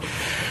morality.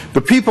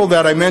 The people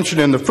that I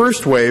mentioned in the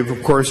first wave,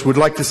 of course, would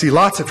like to see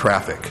lots of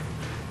traffic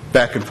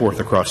back and forth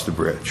across the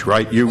bridge,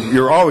 right?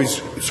 You're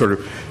always sort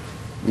of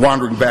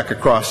wandering back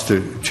across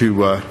to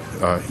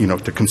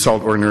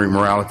consult ordinary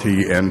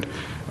morality, and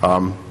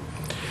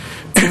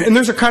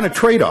there's a kind of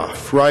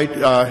trade-off, right?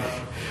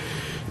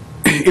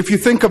 If you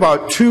think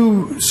about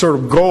two sort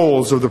of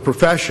goals of the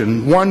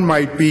profession, one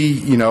might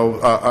be,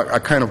 a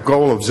kind of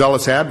goal of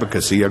zealous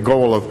advocacy, a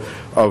goal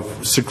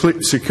of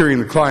securing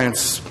the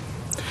client's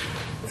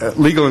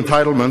legal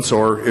entitlements,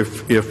 or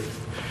if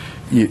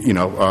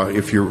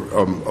you're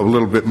a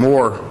little bit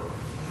more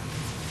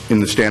in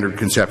the standard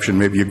conception,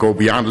 maybe you go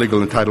beyond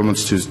legal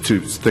entitlements to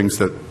things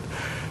that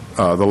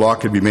the law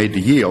can be made to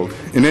yield.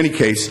 In any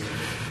case,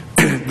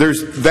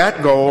 there's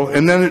that goal,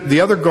 and then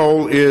the other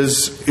goal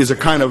is a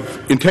kind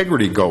of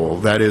integrity goal.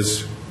 That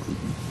is,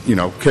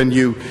 can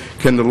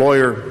the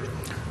lawyer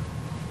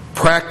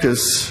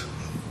practice,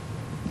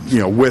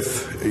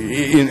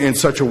 in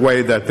such a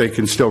way that they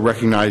can still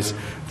recognize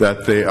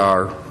that they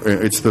are.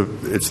 It's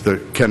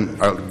the can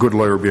a good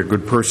lawyer be a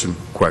good person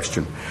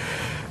question.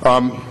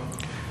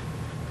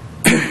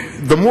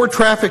 The more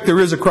traffic there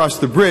is across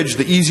the bridge,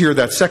 the easier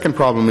that second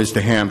problem is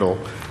to handle.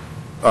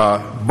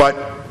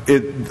 But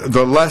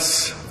the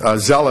less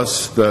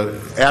zealous the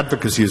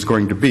advocacy is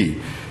going to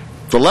be.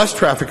 The less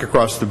traffic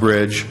across the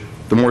bridge,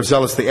 the more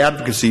zealous the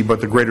advocacy, but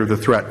the greater the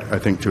threat, I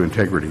think, to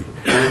integrity.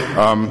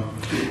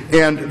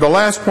 And the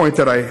last point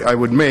that I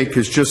would make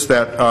is just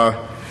that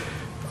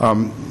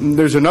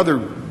there's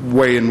another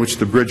way in which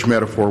the bridge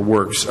metaphor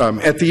works.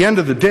 At the end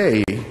of the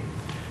day,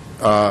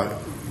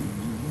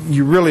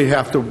 you really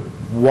have to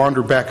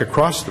wander back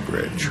across the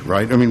bridge,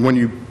 right? I mean, when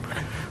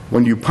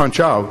you punch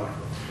out,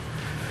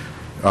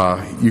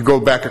 you go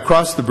back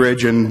across the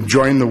bridge and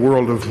join the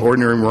world of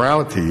ordinary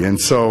morality, and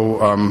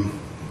so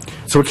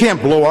it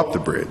can't blow up the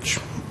bridge.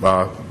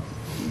 But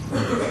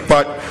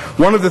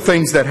one of the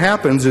things that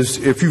happens is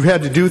if you've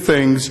had to do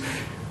things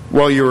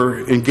while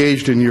you're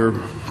engaged in your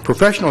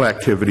professional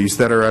activities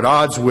that are at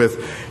odds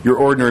with your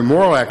ordinary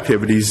moral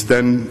activities,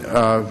 then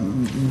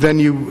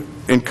you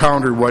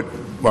encounter what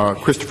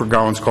Christopher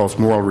Gowans calls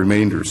moral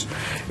remainders.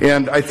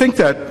 And I think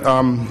that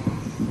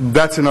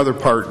that's another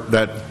part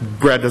that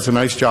Brad does a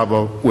nice job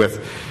with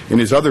in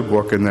his other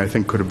book, and I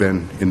think could have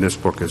been in this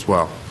book as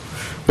well.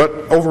 But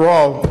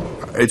overall,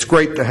 it's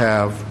great to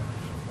have,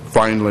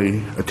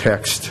 finally, a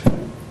text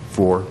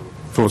for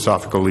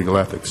philosophical legal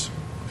ethics.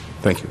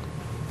 Thank you.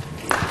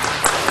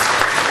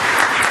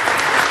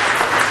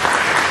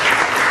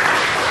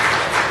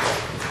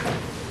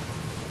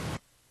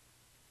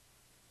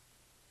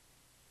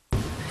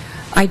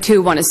 I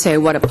too want to say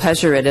what a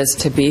pleasure it is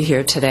to be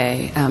here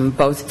today,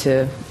 both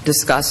to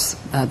discuss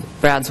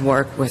Brad's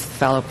work with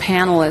fellow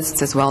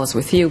panelists as well as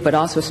with you, but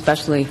also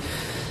especially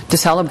to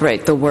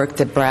celebrate the work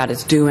that Brad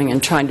is doing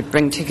and trying to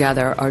bring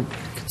together a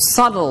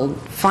subtle,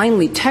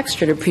 finely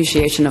textured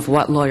appreciation of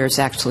what lawyers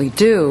actually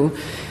do,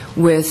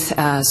 with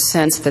a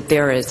sense that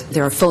there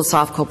are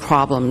philosophical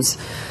problems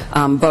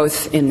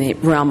both in the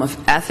realm of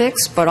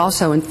ethics, but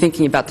also in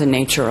thinking about the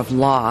nature of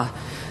law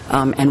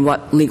and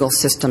what legal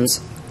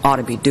systems ought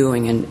to be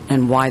doing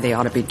and why they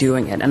ought to be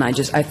doing it. And I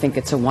think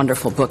it's a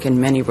wonderful book in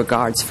many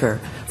regards for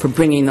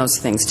bringing those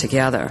things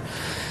together.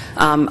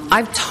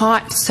 I've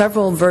taught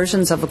several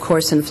versions of a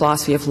course in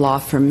philosophy of law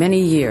for many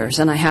years,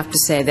 and I have to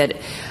say that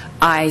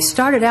I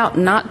started out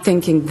not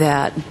thinking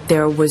that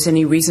there was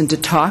any reason to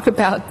talk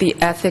about the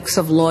ethics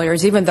of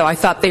lawyers, even though I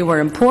thought they were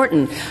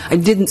important. I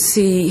didn't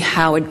see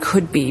how it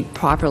could be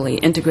properly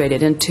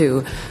integrated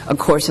into a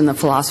course in the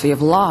philosophy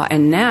of law.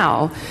 And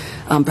now,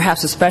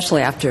 perhaps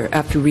especially after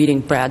reading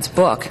Brad's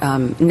book,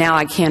 now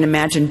I can't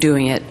imagine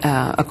doing it,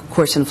 a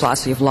course in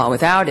philosophy of law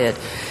without it.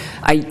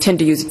 I tend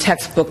to use a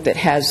textbook that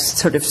has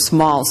sort of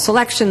small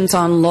selections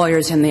on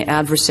lawyers in the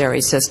adversary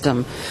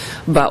system.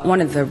 But one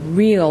of the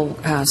real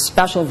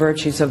special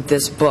virtues of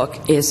this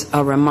book is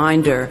a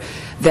reminder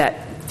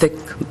that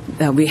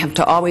we have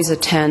to always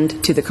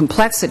attend to the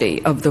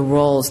complexity of the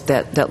roles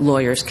that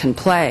lawyers can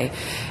play.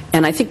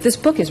 And I think this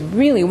book is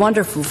really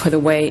wonderful for the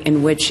way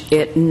in which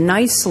it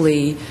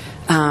nicely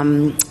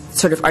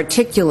sort of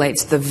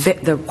articulates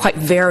the quite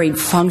varied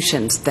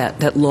functions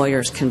that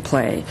lawyers can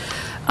play.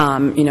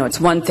 It's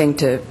one thing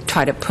to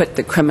try to put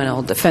the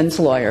criminal defense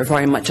lawyer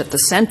very much at the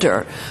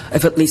center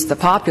of at least the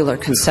popular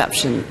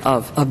conception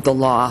of the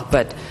law,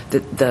 but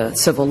the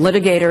civil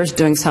litigator is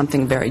doing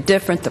something very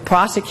different. The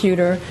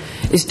prosecutor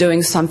is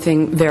doing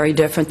something very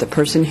different. The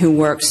person who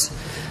works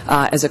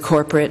as a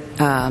corporate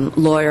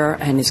lawyer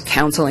and is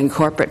counseling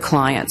corporate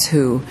clients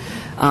who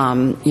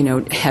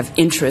have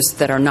interests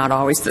that are not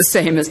always the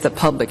same as the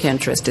public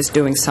interest is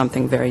doing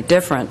something very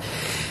different.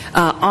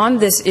 On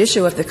this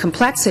issue of the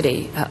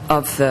complexity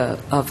of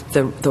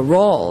the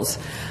roles,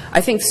 I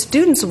think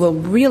students will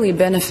really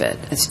benefit,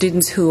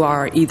 students who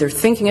are either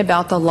thinking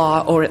about the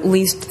law or at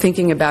least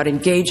thinking about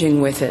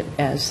engaging with it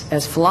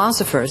as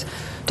philosophers,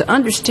 to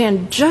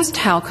understand just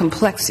how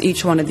complex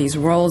each one of these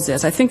roles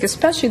is. I think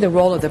especially the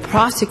role of the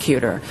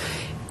prosecutor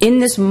in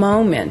this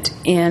moment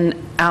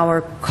in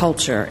our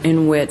culture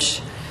in which,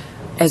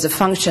 as a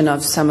function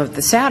of some of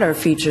the sadder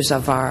features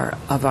of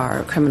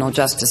our criminal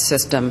justice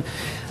system,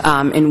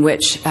 in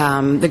which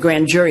the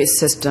grand jury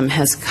system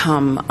has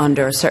come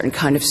under a certain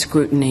kind of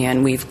scrutiny,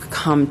 and we've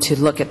come to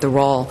look at the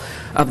role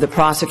of the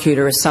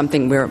prosecutor as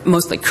something we're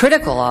mostly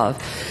critical of,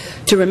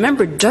 to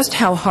remember just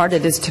how hard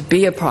it is to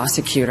be a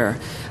prosecutor,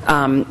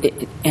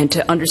 and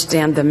to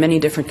understand the many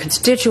different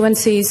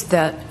constituencies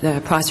that the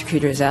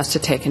prosecutor is asked to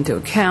take into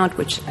account,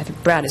 which I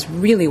think Brad is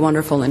really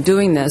wonderful in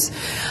doing this.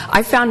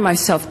 I found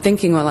myself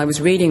thinking while I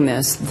was reading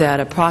this that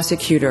a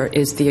prosecutor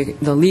is the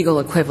legal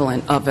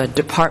equivalent of a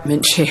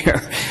department chair,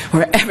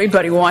 where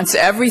everybody wants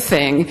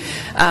everything.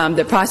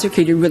 The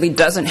prosecutor really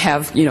doesn't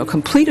have,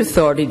 complete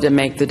authority to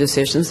make the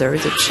decisions. There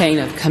is a chain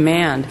of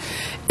command.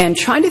 And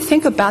trying to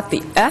think about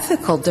the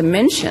ethical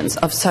dimensions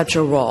of such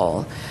a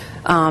role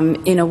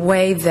in a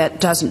way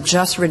that doesn't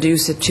just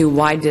reduce it to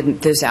why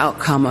didn't this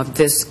outcome of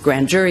this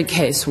grand jury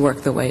case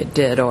work the way it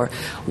did, or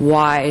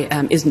why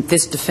isn't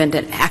this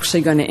defendant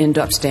actually going to end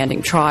up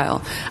standing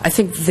trial. I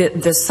think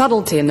the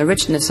subtlety and the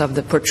richness of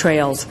the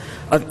portrayals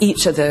of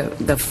each of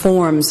the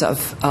forms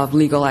of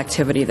legal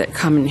activity that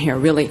come in here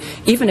really,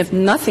 even if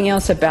nothing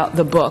else about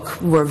the book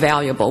were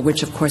valuable,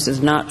 which of course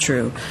is not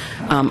true,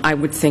 I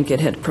would think it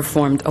had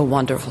performed a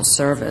wonderful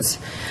service.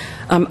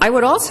 I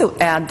would also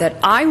add that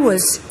I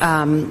was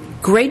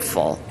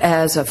grateful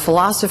as a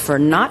philosopher,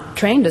 not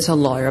trained as a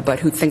lawyer, but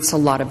who thinks a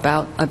lot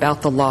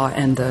about the law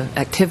and the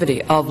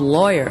activity of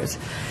lawyers,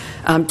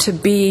 to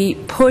be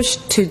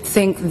pushed to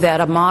think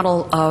that a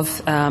model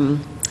of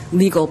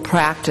legal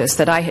practice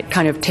that I had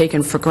kind of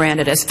taken for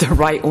granted as the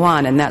right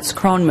one, and that's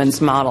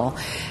Kroneman's model,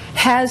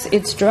 has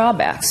its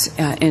drawbacks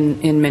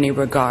in many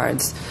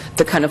regards.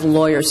 The kind of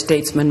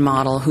lawyer-statesman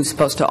model who's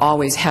supposed to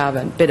always have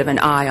a bit of an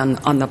eye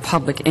on the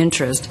public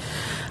interest.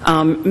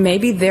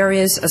 Maybe there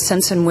is a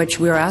sense in which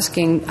we're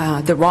asking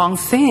the wrong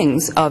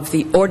things of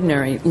the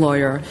ordinary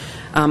lawyer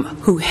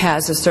who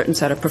has a certain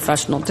set of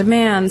professional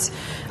demands,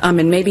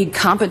 and maybe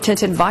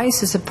competent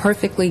advice is a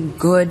perfectly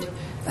good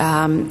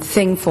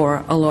thing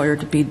for a lawyer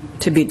to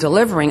be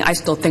delivering. I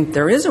still think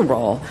there is a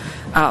role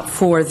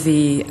for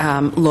the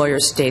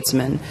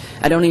lawyer-statesman.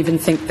 I don't even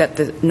think that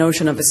the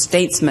notion of a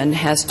statesman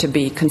has to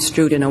be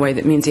construed in a way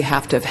that means you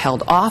have to have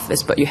held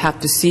office, but you have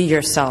to see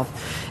yourself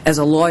as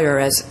a lawyer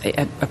as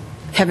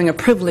having a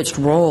privileged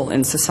role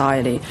in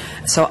society.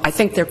 So I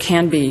think there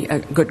can be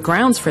good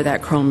grounds for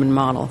that Kroneman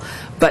model.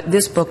 But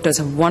this book does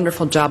a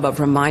wonderful job of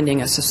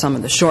reminding us of some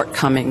of the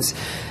shortcomings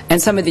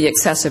and some of the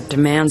excessive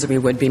demands we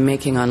would be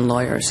making on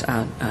lawyers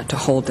to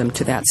hold them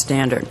to that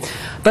standard.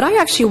 But I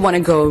actually want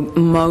to go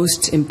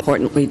most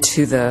importantly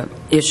to the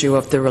issue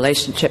of the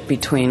relationship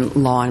between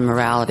law and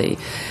morality,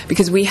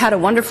 because we had a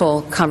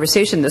wonderful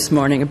conversation this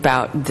morning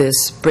about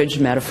this bridge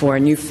metaphor,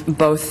 and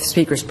both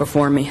speakers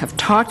before me have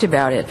talked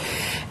about it.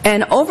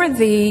 And over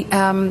the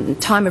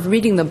time of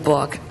reading the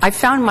book, I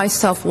found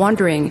myself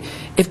wondering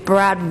if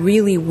Brad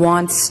really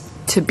wants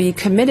to be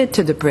committed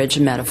to the bridge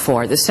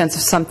metaphor, the sense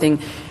of something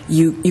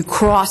you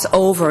cross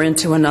over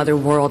into another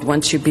world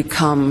once you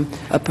become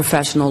a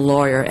professional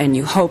lawyer, and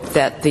you hope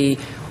that the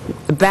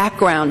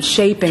background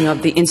shaping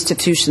of the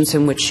institutions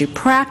in which you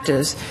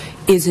practice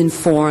is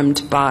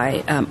informed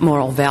by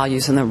moral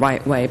values in the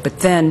right way, but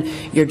then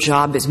your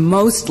job is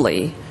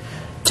mostly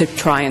to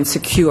try and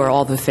secure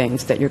all the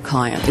things that your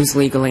client is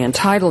legally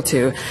entitled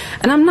to.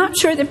 And I'm not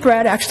sure that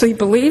Brad actually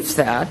believes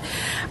that.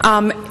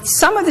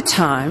 Some of the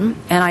time,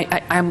 and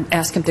I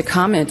ask him to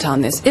comment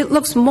on this, it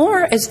looks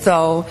more as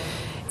though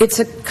it's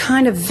a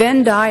kind of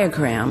Venn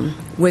diagram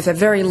with a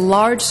very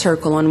large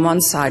circle on one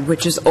side,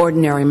 which is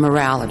ordinary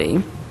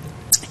morality,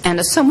 and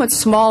a somewhat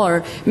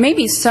smaller,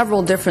 maybe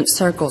several different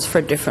circles for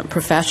different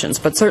professions,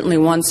 but certainly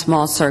one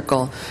small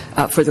circle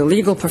for the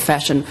legal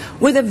profession,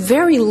 with a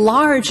very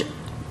large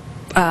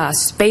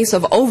space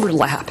of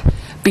overlap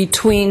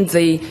between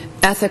the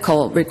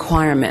ethical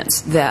requirements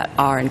that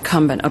are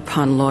incumbent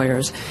upon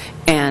lawyers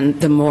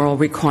and the moral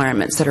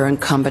requirements that are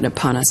incumbent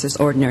upon us as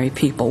ordinary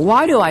people.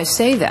 Why do I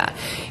say that?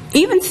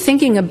 Even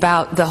thinking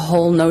about the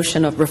whole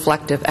notion of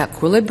reflective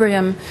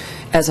equilibrium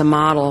as a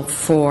model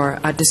for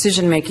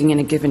decision-making in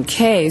a given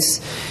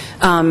case,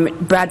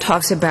 Brad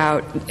talks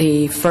about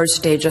the first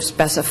stage of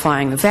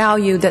specifying the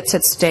value that's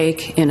at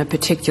stake in a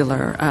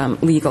particular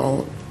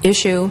legal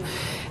issue,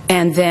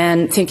 and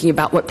then thinking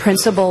about what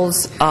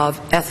principles of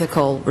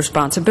ethical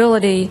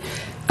responsibility,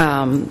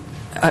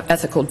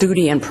 ethical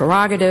duty and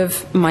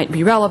prerogative might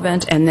be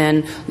relevant, and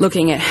then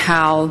looking at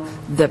how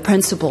the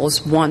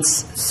principles,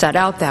 once set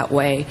out that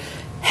way,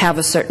 have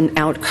a certain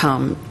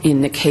outcome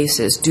in the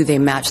cases. Do they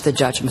match the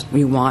judgment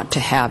we want to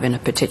have in a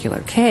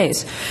particular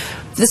case?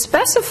 The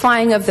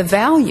specifying of the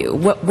value,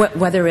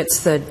 whether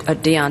it's a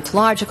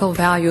deontological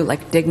value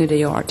like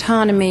dignity or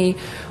autonomy,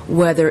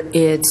 whether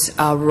it's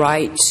a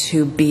right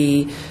to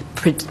be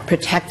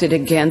protected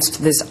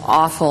against this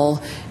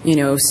awful,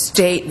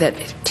 state that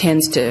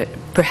tends to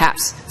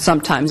perhaps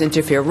sometimes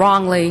interfere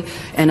wrongly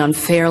and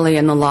unfairly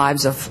in the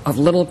lives of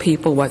little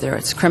people, whether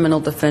it's criminal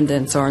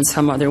defendants or in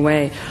some other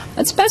way.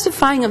 That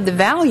specifying of the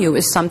value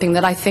is something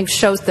that I think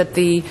shows that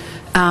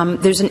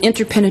there's an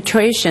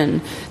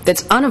interpenetration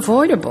that's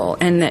unavoidable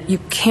and that you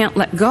can't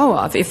let go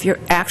of if you're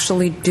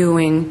actually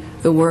doing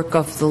the work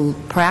of the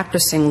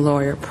practicing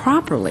lawyer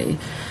properly.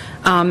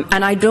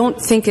 And I don't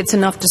think it's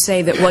enough to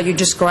say that, well, you're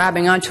just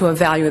grabbing onto a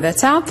value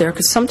that's out there,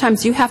 because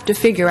sometimes you have to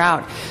figure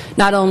out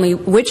not only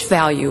which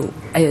value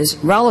is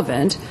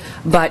relevant,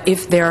 but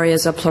if there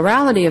is a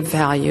plurality of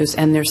values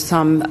and there's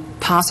some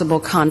possible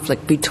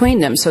conflict between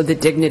them, so the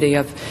dignity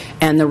of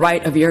and the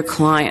right of your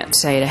client,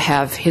 say, to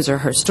have his or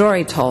her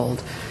story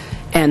told,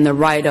 and the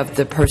right of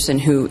the person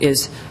who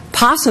is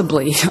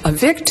possibly a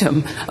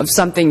victim of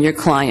something your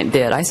client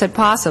did, I said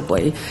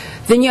possibly,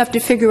 then you have to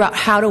figure out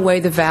how to weigh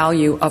the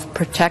value of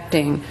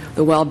protecting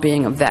the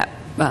well-being of that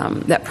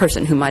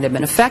person who might have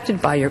been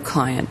affected by your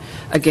client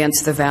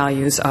against the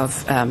values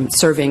of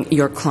serving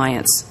your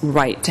client's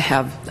right to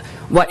have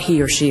what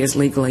he or she is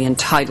legally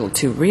entitled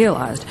to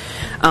realized.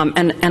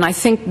 And I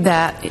think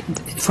that,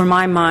 for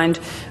my mind,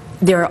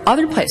 there are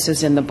other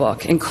places in the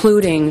book,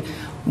 including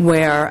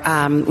where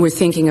we're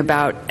thinking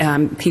about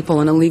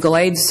people in a legal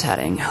aid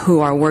setting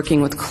who are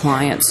working with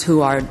clients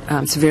who are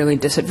severely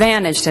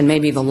disadvantaged, and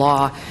maybe the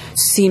law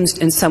seems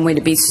in some way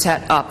to be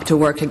set up to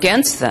work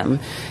against them,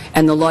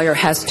 and the lawyer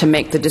has to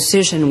make the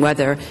decision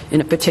whether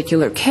in a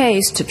particular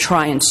case to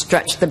try and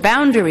stretch the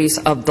boundaries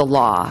of the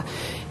law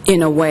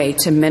in a way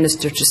to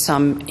minister to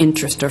some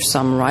interest or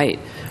some right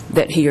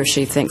that he or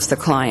she thinks the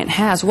client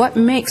has. What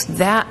makes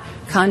that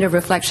kind of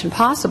reflection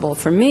possible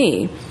for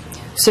me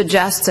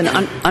suggests an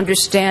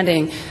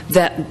understanding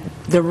that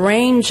the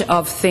range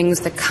of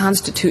things that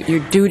constitute your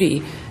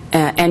duty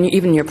and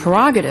even your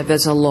prerogative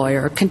as a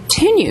lawyer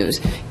continues,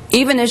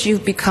 even as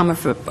you've become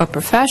a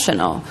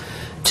professional,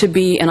 to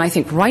be, and I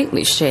think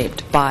rightly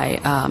shaped by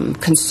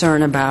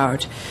concern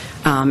about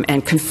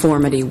and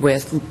conformity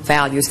with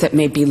values that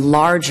may be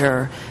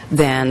larger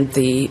than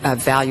the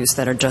values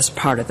that are just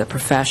part of the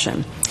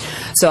profession.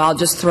 So I'll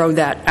just throw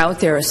that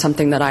out there as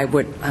something that I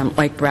would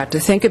like Brad to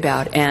think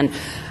about. And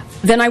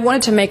then I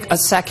wanted to make a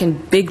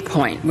second big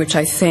point, which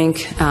I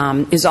think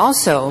is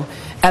also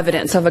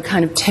evidence of a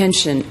kind of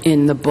tension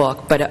in the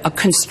book, but a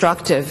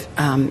constructive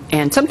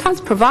and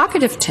sometimes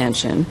provocative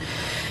tension.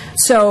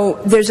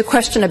 So there's a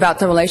question about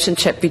the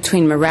relationship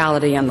between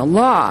morality and the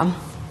law,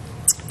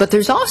 but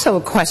there's also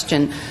a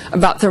question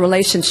about the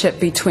relationship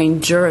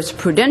between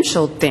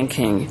jurisprudential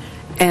thinking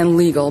and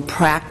legal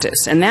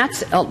practice. And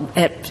that's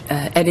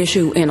at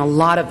issue in a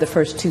lot of the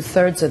first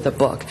two-thirds of the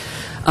book.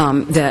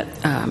 That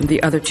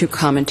the other two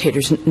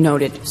commentators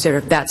noted, sort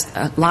of that's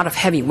a lot of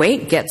heavy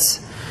weight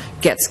gets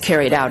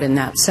carried out in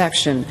that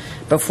section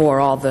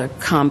before all the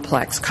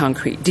complex,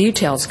 concrete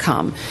details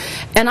come.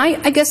 And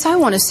I guess I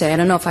want to say, I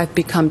don't know if I've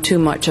become too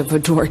much of a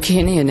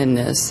Dworkinian in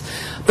this,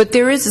 but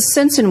there is a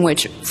sense in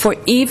which, for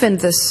even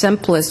the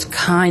simplest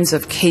kinds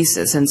of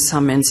cases in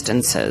some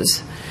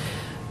instances,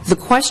 the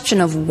question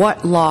of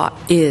what law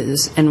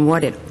is and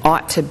what it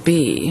ought to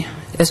be,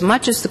 as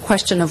much as the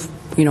question of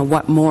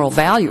what moral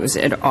values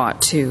it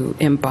ought to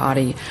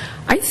embody,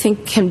 I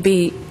think can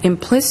be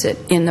implicit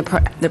in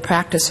the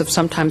practice of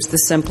sometimes the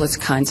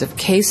simplest kinds of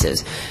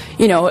cases.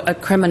 A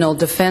criminal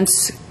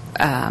defense,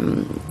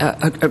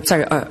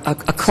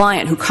 a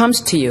client who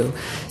comes to you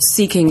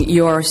seeking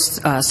your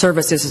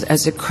services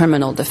as a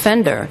criminal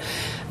defender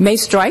may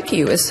strike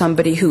you as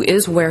somebody who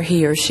is where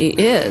he or she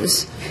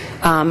is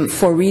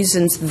for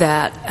reasons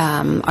that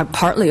are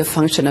partly a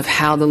function of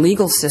how the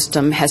legal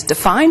system has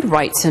defined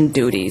rights and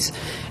duties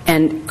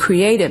and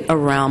created a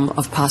realm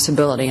of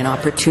possibility and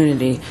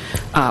opportunity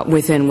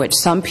within which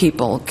some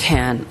people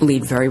can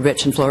lead very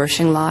rich and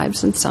flourishing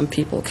lives and some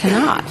people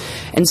cannot.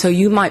 And so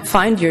you might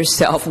find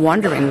yourself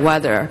wondering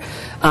whether,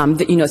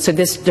 so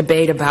this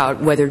debate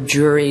about whether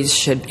juries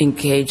should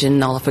engage in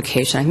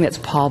nullification, I think that's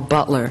Paul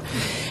Butler,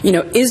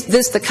 is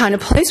this the kind of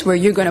place where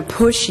you're going to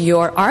push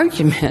your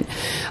argument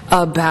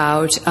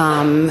about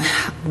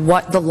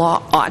what the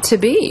law ought to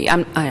be?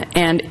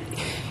 And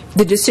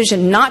the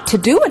decision not to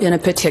do it in a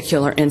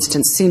particular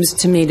instance seems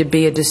to me to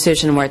be a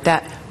decision where at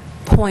that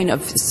point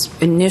of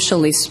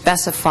initially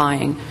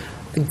specifying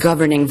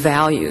governing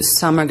values.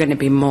 Some are going to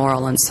be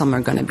moral and some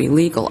are going to be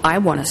legal. I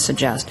want to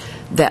suggest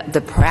that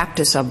the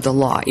practice of the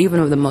law, even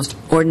of the most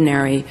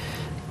ordinary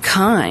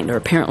kind, or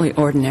apparently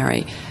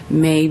ordinary,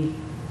 may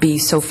be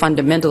so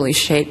fundamentally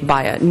shaped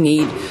by a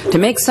need to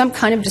make some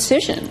kind of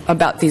decision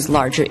about these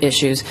larger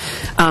issues.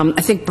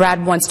 I think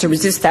Brad wants to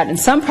resist that in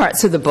some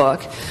parts of the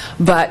book,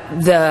 but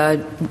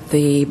the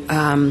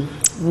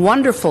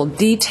wonderful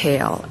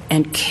detail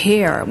and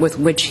care with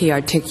which he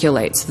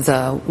articulates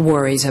the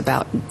worries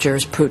about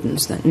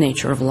jurisprudence, the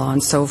nature of law,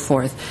 and so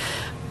forth,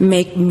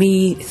 make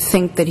me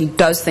think that he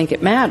does think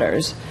it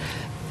matters.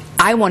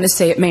 I want to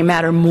say it may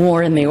matter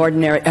more in the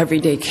ordinary,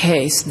 everyday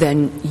case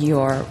than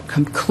your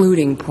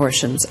concluding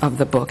portions of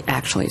the book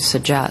actually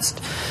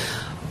suggest.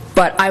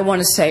 But I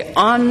want to say,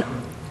 on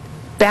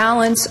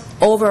balance,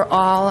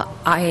 overall,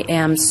 I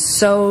am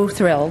so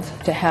thrilled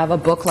to have a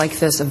book like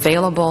this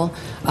available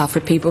for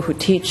people who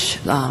teach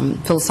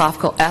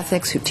philosophical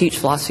ethics, who teach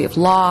philosophy of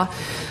law,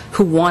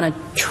 who want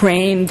to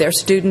train their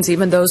students,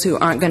 even those who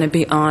aren't going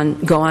to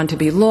go on to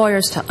be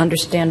lawyers, to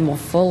understand more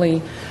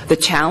fully the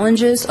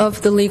challenges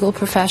of the legal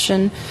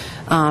profession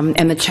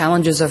and the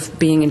challenges of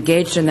being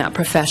engaged in that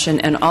profession,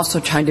 and also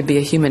trying to be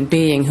a human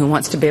being who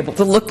wants to be able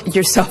to look at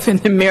yourself in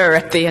the mirror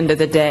at the end of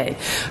the day.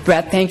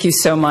 Brad, thank you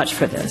so much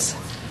for this.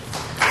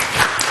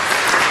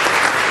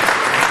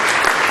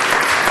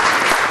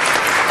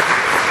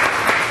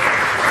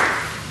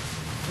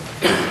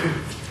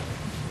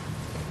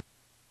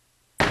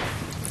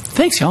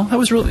 Thanks, y'all. That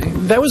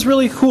was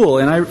really cool,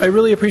 and I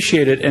really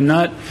appreciate it. And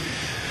not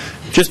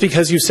just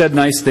because you said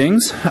nice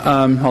things,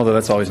 although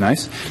that's always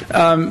nice,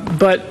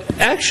 but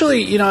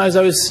actually, you know, as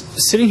I was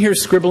sitting here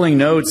scribbling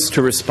notes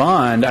to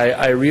respond,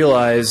 I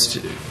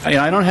realized, you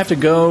know, I don't have to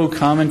go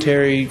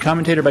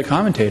commentator by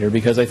commentator,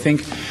 because I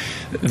think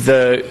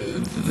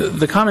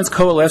the comments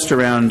coalesced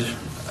around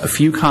a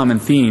few common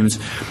themes.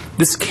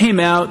 This came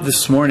out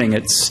this morning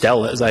at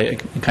Stella's. I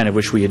kind of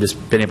wish we had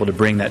just been able to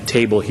bring that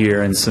table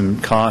here and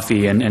some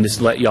coffee and just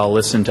let y'all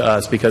listen to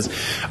us, because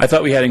I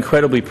thought we had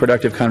incredibly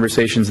productive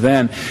conversations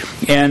then.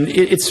 And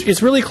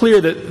it's really clear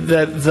that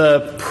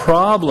the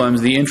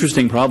problems, the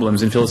interesting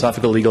problems in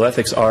philosophical legal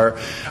ethics, are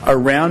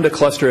around a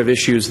cluster of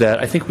issues that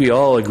I think we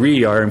all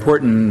agree are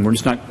important. We're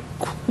just not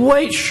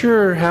quite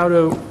sure how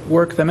to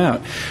work them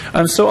out.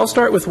 So I'll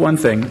start with one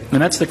thing,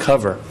 and that's the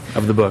cover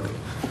of the book.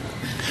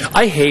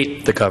 I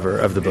hate the cover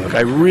of the book.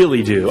 I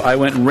really do. I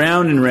went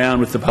round and round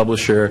with the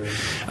publisher.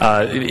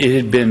 It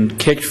had been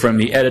kicked from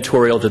the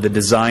editorial to the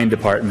design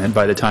department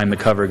by the time the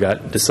cover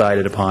got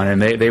decided upon,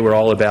 and they were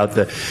all about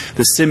the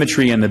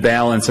symmetry and the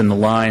balance and the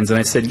lines. And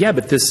I said, yeah,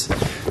 but this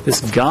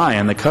guy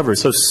on the cover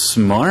is so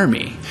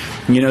smarmy.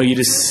 You know, you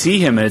just see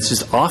him and it's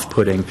just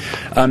off-putting.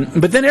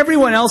 But then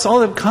everyone else,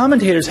 all the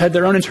commentators, had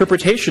their own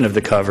interpretation of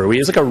the cover. It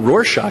was like a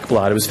Rorschach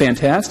blot. It was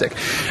fantastic.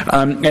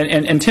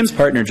 And Tim's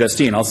partner,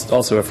 Justine,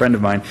 also a friend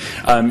of mine,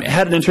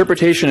 had an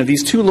interpretation of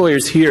these two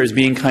lawyers here as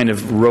being kind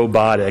of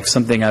robotic,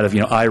 something out of, you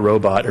know,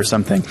 iRobot or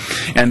something.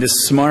 And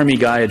this smarmy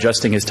guy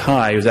adjusting his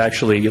tie was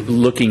actually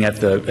looking at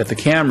the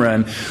camera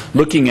and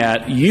looking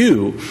at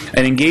you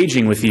and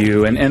engaging with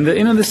you. And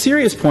the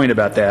serious point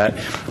about that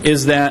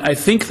is that I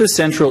think the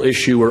central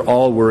issue we're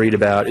all worried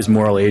about is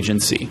moral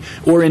agency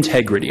or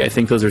integrity. I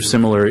think those are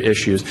similar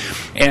issues.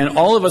 And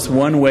all of us,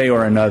 one way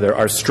or another,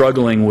 are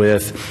struggling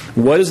with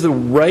what is the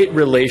right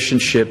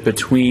relationship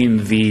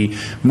between the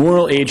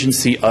moral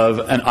agency of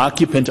an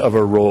occupant of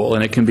a role,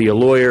 and it can be a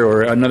lawyer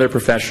or another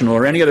professional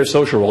or any other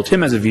social role.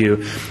 Tim has a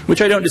view,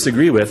 which I don't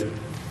disagree with,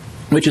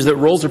 which is that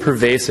roles are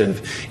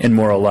pervasive in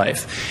moral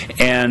life.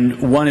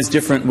 And one is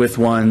different with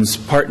one's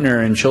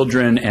partner and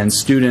children and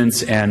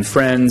students and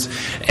friends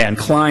and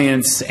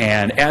clients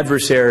and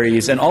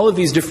adversaries, and all of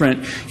these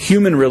different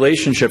human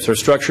relationships are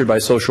structured by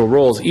social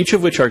roles, each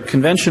of which are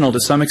conventional to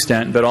some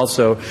extent, but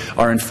also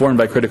are informed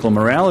by critical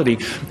morality,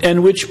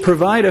 and which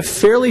provide a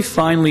fairly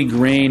finely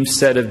grained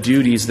set of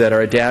duties that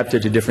are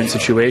adapted to different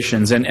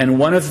situations. And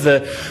one of the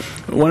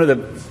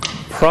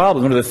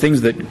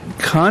things that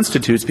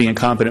constitutes being a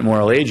competent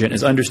moral agent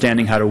is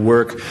understanding how to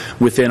work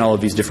within all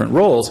of these different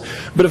roles.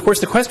 But of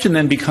course the question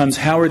then becomes,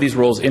 how are these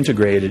roles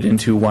integrated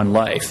into one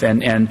life?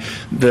 And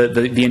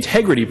the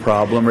integrity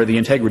problem, or the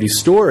integrity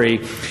story,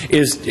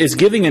 is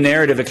giving a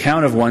narrative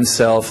account of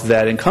oneself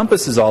that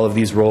encompasses all of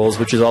these roles,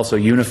 which is also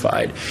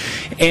unified.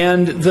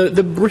 And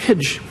the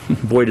bridge,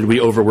 boy did we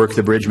overwork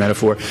the bridge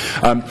metaphor.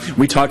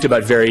 We talked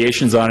about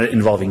variations on it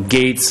involving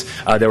gates.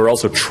 There were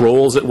also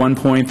trolls at one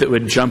point that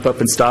would jump up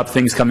and stop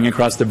things coming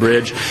across the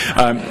bridge.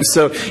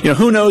 So, you know,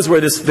 who knows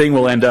where this thing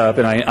will end up?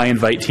 And I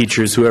invite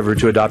teachers, whoever,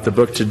 to adopt the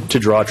book to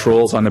draw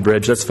trolls on the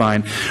bridge. That's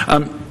fine.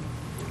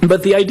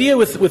 But the idea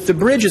with the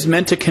bridge is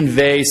meant to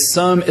convey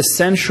some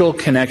essential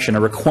connection, a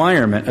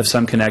requirement of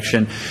some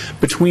connection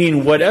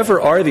between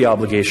whatever are the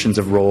obligations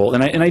of role.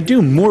 And I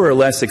do more or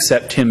less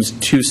accept Tim's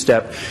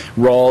two-step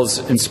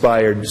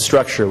Rawls-inspired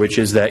structure, which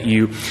is that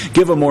you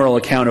give a moral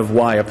account of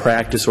why a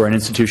practice or an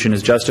institution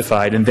is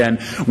justified, and then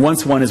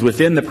once one is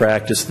within the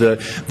practice,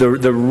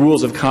 the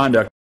rules of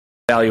conduct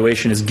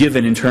evaluation is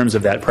given in terms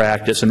of that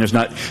practice, and there's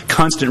not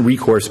constant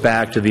recourse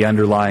back to the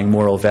underlying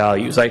moral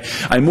values.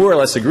 I more or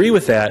less agree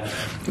with that,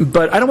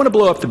 but I don't want to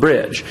blow up the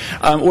bridge.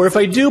 Or if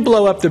I do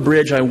blow up the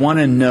bridge, I want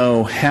to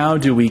know how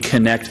do we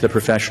connect the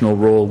professional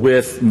role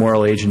with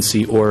moral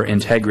agency or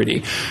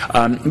integrity.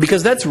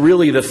 Because that's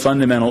really the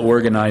fundamental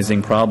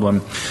organizing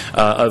problem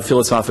of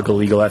philosophical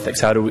legal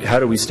ethics. How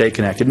do we stay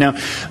connected? Now,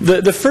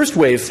 the first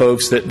wave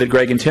folks that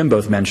Greg and Tim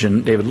both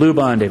mentioned, David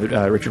Luban,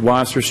 Richard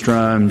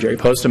Wasserstrom, Jerry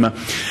Postema,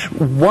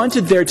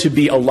 wanted there to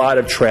be a lot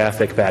of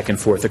traffic back and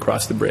forth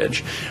across the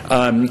bridge.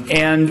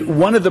 And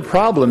one of the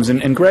problems,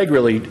 and Greg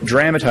really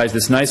dramatized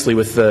this nicely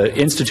with the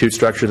institute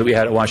structure that we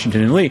had at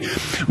Washington and Lee,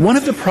 one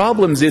of the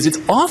problems is it's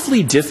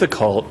awfully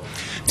difficult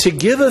to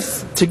give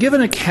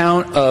an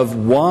account of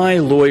why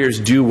lawyers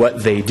do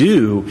what they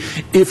do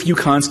if you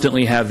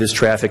constantly have this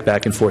traffic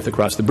back and forth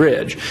across the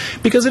bridge.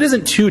 Because it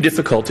isn't too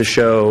difficult to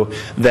show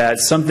that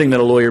something that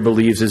a lawyer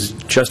believes is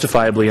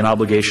justifiably an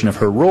obligation of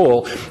her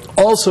role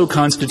also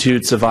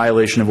constitutes a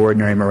violation of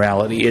ordinary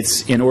morality.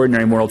 It's, in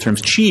ordinary moral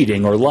terms,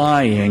 cheating or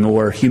lying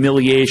or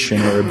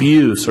humiliation or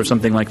abuse or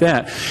something like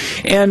that.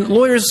 And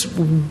lawyers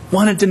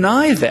want to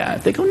deny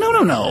that. They go,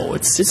 no,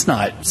 it's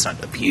not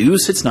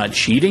abuse, it's not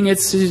cheating,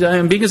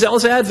 I'm being a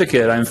zealous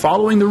advocate, I'm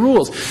following the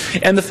rules.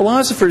 And the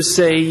philosophers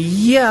say,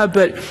 yeah,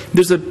 but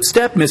there's a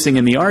step missing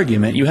in the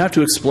argument. You have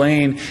to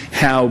explain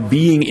how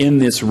being in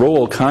this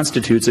role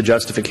constitutes a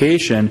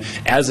justification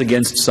as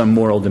against some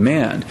moral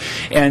demand.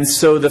 And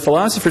so the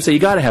philosophers say, you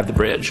got to have the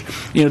bridge.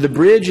 You know, the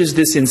bridge is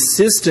this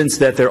insistence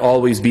that there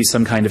always be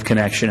some kind of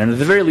connection, and at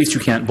the very least you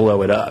can't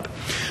blow it up.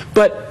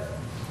 But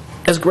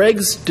as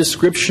Greg's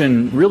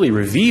description really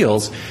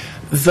reveals,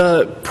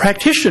 the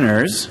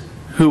practitioners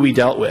who we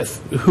dealt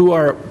with, who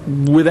are,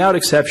 without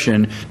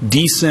exception,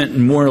 decent,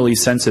 morally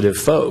sensitive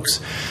folks,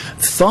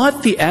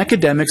 thought the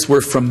academics were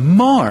from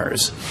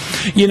Mars.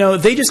 You know,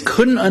 they just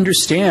couldn't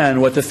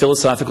understand what the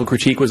philosophical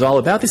critique was all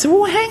about. They said,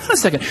 well, hang on a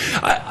second.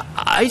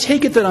 I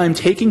take it that I'm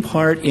taking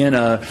part in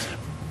a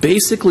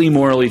basically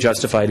morally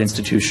justified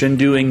institution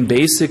doing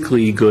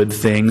basically good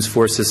things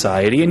for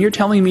society, and you're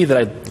telling me that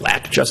I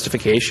lack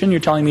justification? You're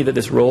telling me that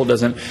this role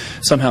doesn't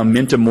somehow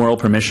mint a moral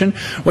permission?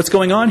 What's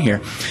going on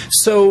here?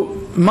 So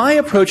my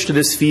approach to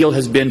this field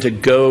has been to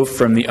go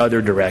from the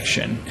other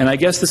direction, and I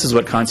guess this is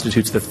what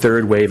constitutes the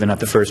third wave and not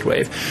the first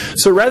wave.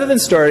 So rather than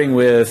starting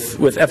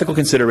with ethical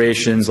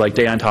considerations like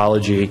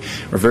deontology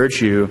or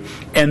virtue,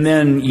 and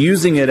then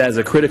using it as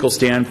a critical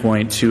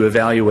standpoint to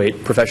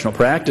evaluate professional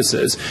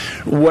practices,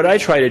 what I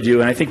try to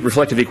do, and I think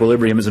reflective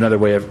equilibrium is another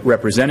way of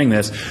representing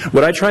this,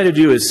 what I try to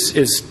do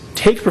is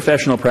take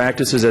professional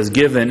practices as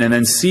given and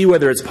then see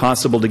whether it's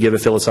possible to give a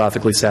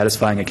philosophically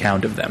satisfying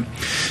account of them.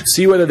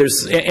 See whether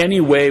there's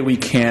any way we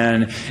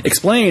can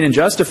explain and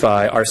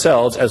justify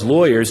ourselves as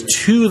lawyers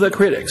to the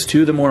critics,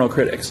 to the moral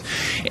critics.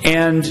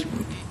 And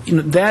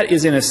that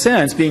is, in a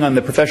sense, being on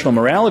the professional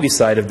morality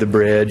side of the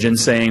bridge and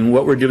saying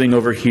what we're doing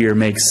over here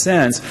makes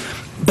sense,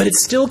 but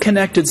it's still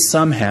connected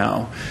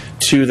somehow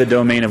to the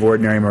domain of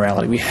ordinary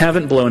morality. We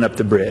haven't blown up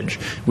the bridge.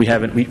 We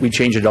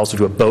changed it also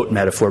to a boat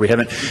metaphor. We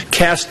haven't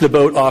cast the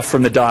boat off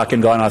from the dock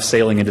and gone off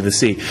sailing into the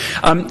sea.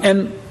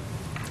 And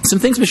some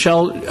things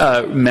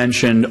Michelle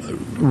mentioned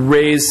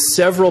raise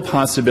several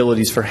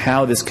possibilities for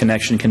how this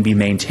connection can be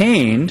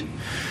maintained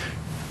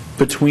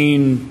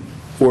between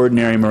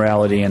ordinary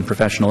morality and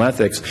professional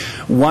ethics,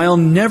 while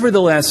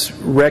nevertheless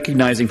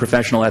recognizing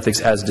professional ethics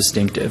as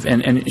distinctive.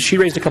 And she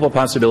raised a couple of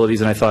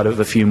possibilities, and I thought of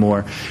a few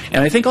more.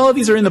 And I think all of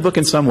these are in the book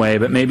in some way,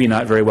 but maybe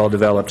not very well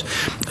developed.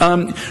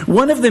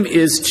 One of them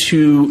is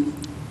to,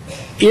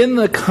 in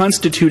the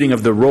constituting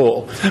of the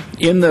role,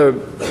 in the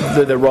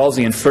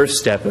Rawlsian first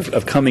step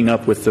of coming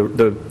up with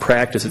the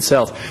practice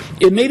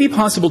itself, it may be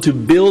possible to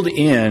build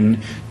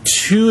in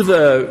to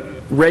the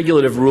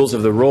regulative rules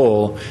of the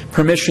role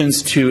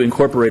permissions to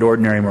incorporate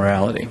ordinary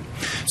morality.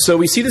 So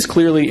we see this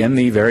clearly in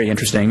the very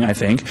interesting, I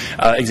think,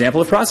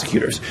 example of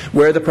prosecutors,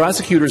 where the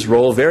prosecutor's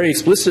role very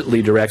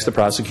explicitly directs the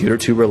prosecutor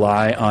to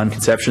rely on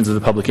conceptions of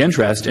the public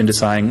interest in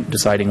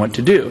deciding what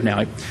to do. Now,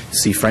 I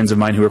see friends of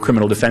mine who are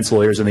criminal defense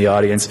lawyers in the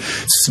audience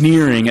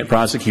sneering at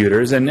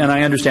prosecutors, and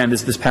I understand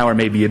this power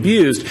may be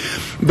abused,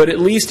 but at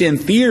least in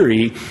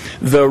theory,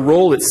 the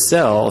role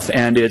itself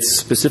and its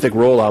specific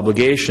role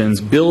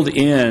obligations build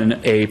in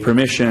a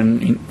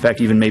permission, in fact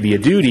even maybe a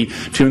duty,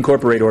 to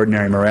incorporate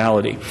ordinary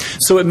morality.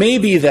 So it may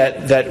be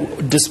that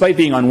despite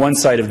being on one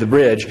side of the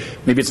bridge,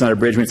 maybe it's not a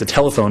bridge, maybe it's a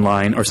telephone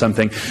line or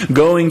something,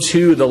 going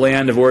to the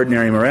land of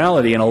ordinary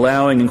morality and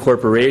allowing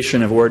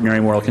incorporation of ordinary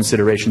moral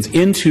considerations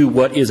into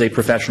what is a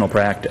professional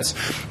practice,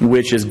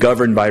 which is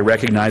governed by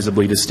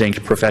recognizably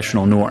distinct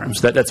professional norms.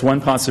 That's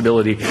one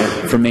possibility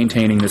for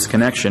maintaining this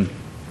connection.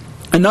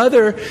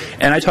 Another,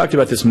 and I talked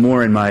about this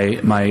more in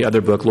my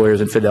other book,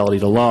 Lawyers and Fidelity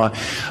to Law,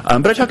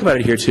 but I talk about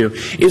it here too,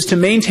 is to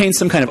maintain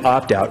some kind of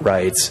opt-out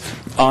rights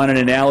on an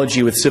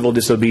analogy with civil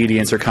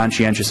disobedience or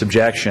conscientious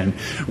objection,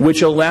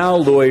 which allow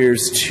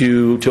lawyers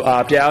to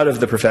opt out of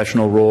the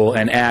professional role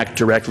and act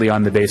directly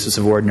on the basis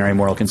of ordinary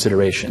moral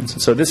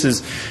considerations. So this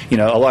is,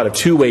 a lot of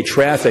two-way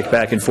traffic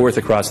back and forth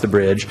across the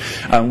bridge.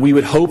 We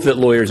would hope that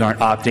lawyers aren't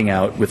opting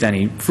out with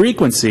any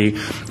frequency,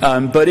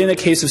 but in a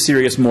case of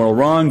serious moral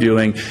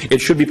wrongdoing, it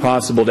should be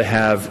possible to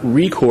have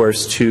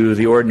recourse to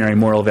the ordinary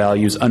moral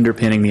values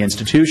underpinning the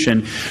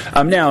institution.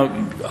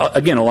 Now,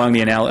 again, along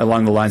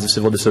the lines of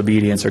civil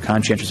disobedience or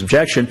conscientious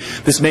objection,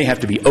 this may have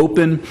to be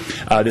open.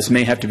 This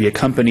may have to be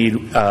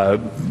accompanied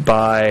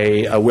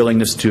by a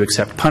willingness to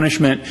accept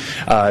punishment,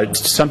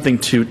 something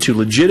to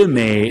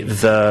legitimate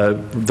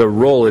the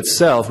role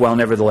itself while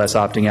nevertheless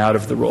opting out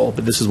of the role.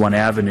 But this is one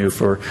avenue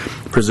for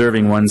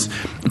preserving one's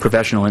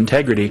professional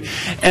integrity.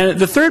 And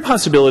the third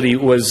possibility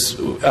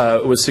was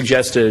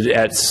suggested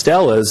at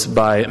Stella's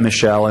by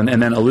Michelle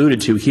and then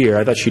alluded to here.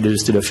 I thought she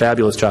just did a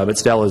fabulous job at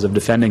Stella's of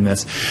defending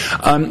this.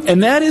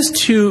 And that is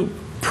to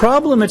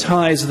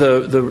problematize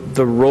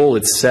the role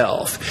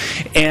itself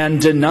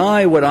and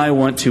deny what I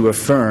want to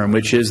affirm,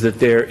 which is that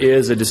there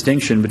is a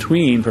distinction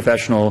between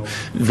professional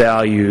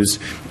values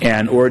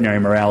and ordinary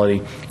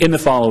morality in the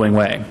following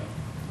way.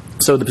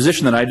 So the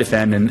position that I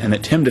defend and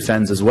that Tim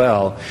defends as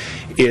well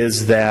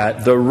is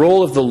that the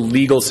role of the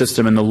legal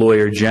system and the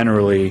lawyer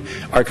generally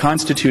are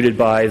constituted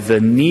by the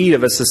need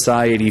of a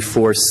society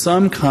for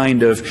some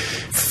kind of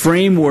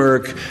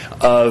framework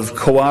of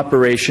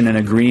cooperation and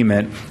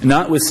agreement,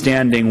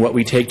 notwithstanding what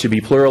we take to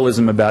be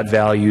pluralism about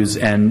values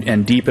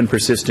and deep and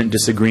persistent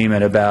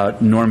disagreement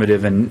about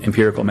normative and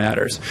empirical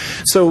matters.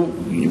 So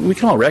we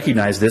can all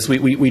recognize this.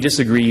 We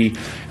disagree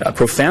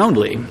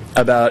profoundly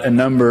about a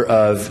number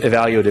of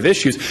evaluative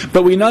issues,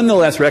 but we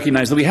nonetheless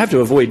recognize that we have to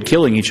avoid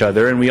killing each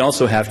other, and we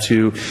also have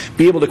to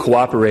be able to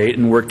cooperate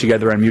and work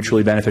together on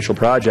mutually beneficial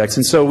projects.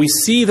 And so we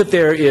see that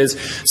there is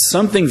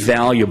something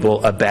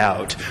valuable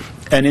about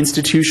an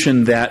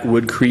institution that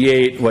would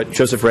create what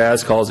Joseph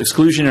Raz calls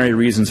exclusionary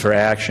reasons for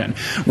action,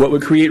 what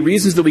would create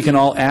reasons that we can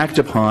all act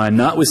upon,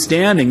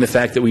 notwithstanding the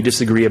fact that we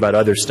disagree about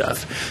other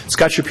stuff.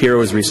 Scott Shapiro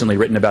has recently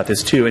written about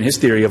this too in his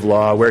theory of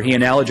law, where he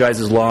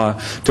analogizes law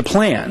to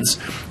plans.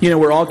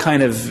 We're all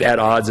kind of at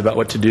odds about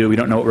what to do. We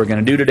don't know what we're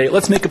going to do today.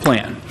 Let's make a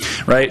plan,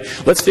 right?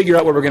 Let's figure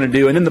out what we're going to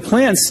do, and then the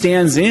plan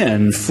stands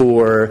in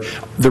for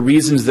the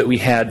reasons that we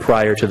had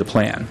prior to the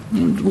plan.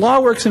 Law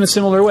works in a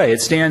similar way.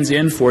 It stands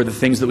in for the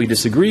things that we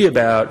disagree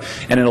about,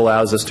 and it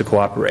allows us to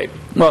cooperate.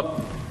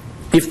 Well,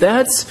 if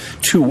that's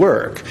to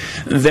work,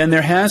 then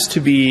there has to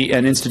be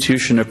an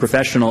institution of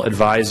professional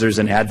advisors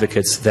and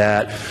advocates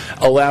that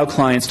allow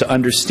clients to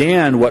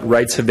understand what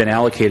rights have been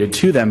allocated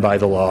to them by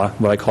the law,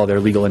 what I call their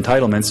legal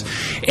entitlements,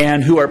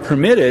 and who are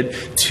permitted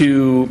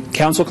to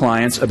counsel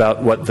clients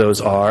about what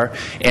those are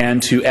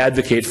and to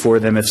advocate for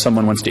them if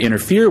someone wants to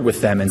interfere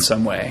with them in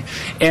some way.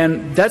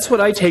 And that's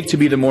what I take to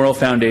be the moral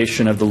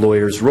foundation of the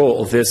lawyer's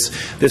role, this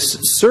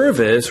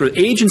service or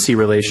agency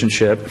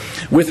relationship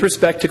with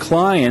respect to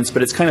clients,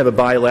 but it's kind of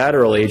a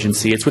bilateral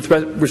agency. It's with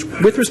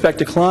respect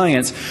to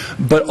clients,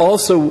 but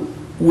also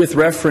with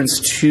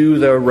reference to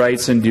the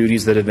rights and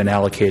duties that have been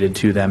allocated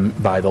to them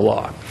by the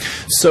law.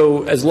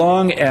 So as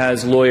long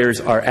as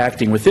lawyers are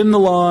acting within the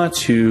law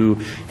to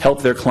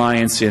help their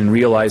clients in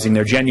realizing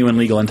their genuine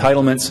legal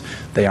entitlements,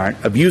 they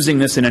aren't abusing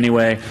this in any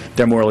way,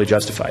 they're morally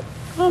justified.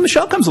 Well,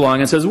 Michelle comes along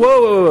and says,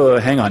 whoa,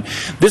 hang on.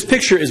 This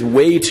picture is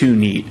way too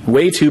neat,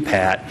 way too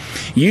pat.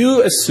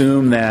 You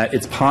assume that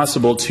it's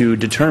possible to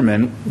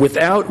determine,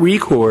 without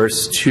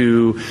recourse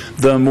to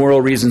the moral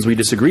reasons we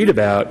disagreed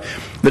about,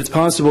 that it's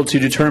possible to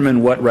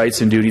determine what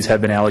rights and duties have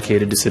been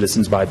allocated to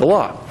citizens by the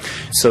law,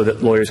 so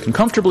that lawyers can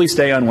comfortably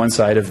stay on one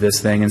side of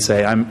this thing and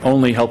say, I'm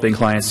only helping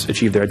clients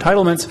achieve their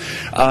entitlements.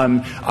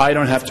 I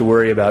don't have to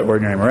worry about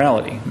ordinary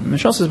morality.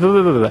 Michelle says, blah,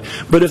 blah, blah, blah.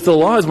 But if the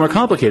law is more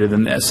complicated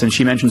than this, and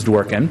she mentions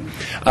Dworkin,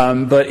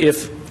 but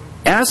if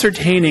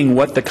ascertaining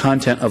what the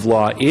content of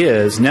law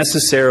is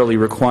necessarily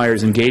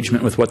requires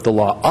engagement with what the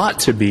law ought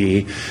to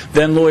be,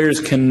 then lawyers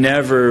can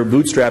never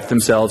bootstrap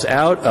themselves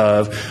out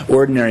of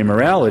ordinary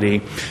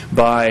morality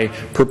by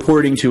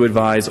purporting to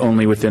advise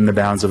only within the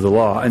bounds of the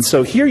law. And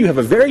so here you have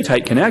a very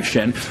tight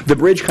connection. The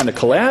bridge kind of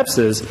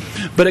collapses,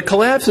 but it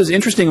collapses,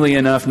 interestingly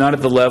enough, not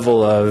at the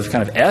level of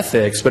kind of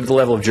ethics, but at the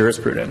level of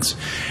jurisprudence.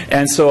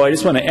 And so I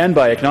just want to end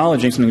by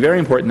acknowledging something very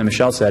important that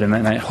Michelle said,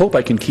 and I hope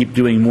I can keep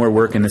doing more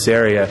work in this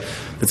area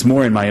that's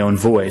more in my own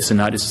voice and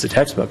not just as a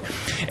textbook.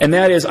 And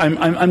that is,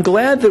 I'm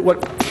glad that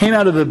what came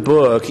out of the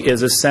book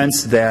is a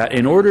sense that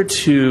in order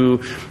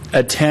to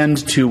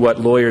attend to what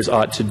lawyers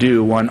ought to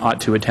do, one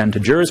ought to attend to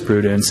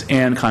jurisprudence,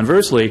 and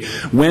conversely,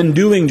 when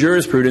doing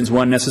jurisprudence,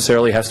 one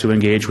necessarily has to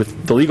engage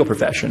with the legal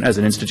profession as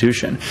an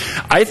institution.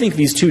 I think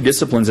these two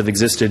disciplines have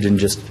existed in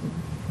just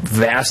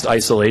vast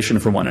isolation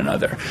from one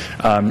another.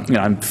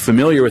 I'm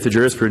familiar with the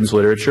jurisprudence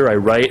literature. I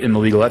write in the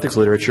legal ethics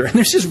literature, and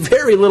there's just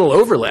very little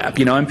overlap.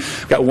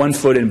 I've got one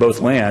foot in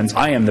both lands.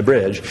 I am the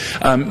bridge.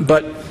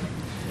 But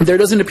there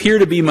doesn't appear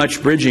to be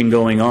much bridging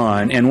going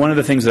on, and one of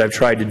the things that I've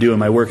tried to do in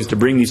my work is to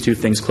bring these two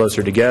things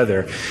closer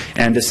together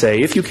and to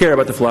say, if you care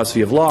about the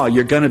philosophy of law,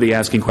 you're going to be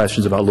asking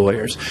questions about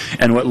lawyers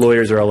and what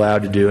lawyers are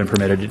allowed to do and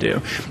permitted to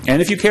do.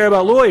 And if you care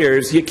about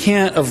lawyers, you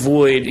can't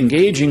avoid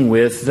engaging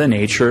with the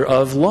nature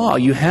of law.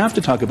 You have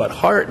to talk about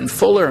Hart and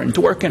Fuller and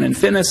Dworkin and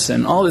Finnis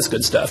and all this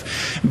good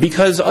stuff,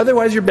 because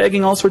otherwise you're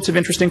begging all sorts of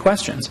interesting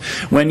questions.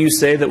 When you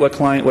say that what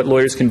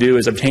lawyers can do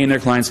is obtain their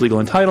clients'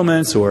 legal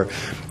entitlements or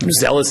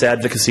zealous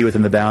advocacy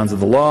within the bounds of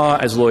the law,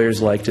 as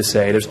lawyers like to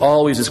say, there's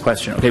always this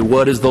question, okay,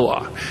 what is the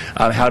law?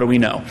 How do we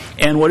know?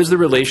 And what is the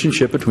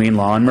relationship between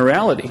law and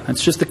morality?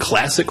 That's just the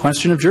classic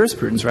question of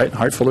jurisprudence, right?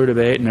 Hart-Fuller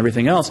debate and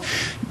everything else.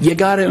 You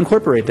got to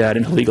incorporate that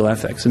into legal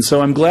ethics. And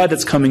so I'm glad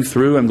that's coming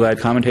through. I'm glad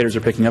commentators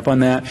are picking up on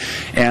that.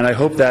 And I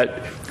hope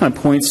that kind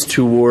of points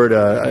toward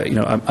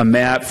a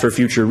map for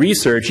future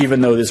research,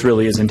 even though this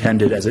really is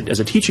intended as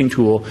a teaching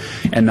tool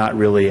and not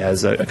really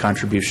as a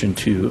contribution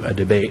to a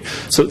debate.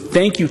 So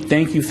thank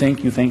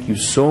you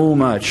so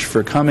much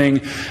for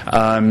coming,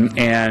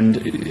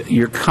 and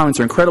your comments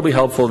are incredibly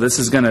helpful. This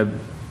is going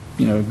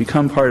to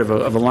become part of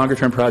a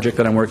longer-term project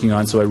that I'm working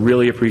on, so I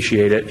really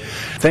appreciate it.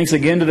 Thanks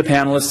again to the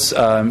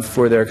panelists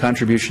for their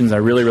contributions. I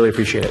really, really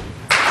appreciate it.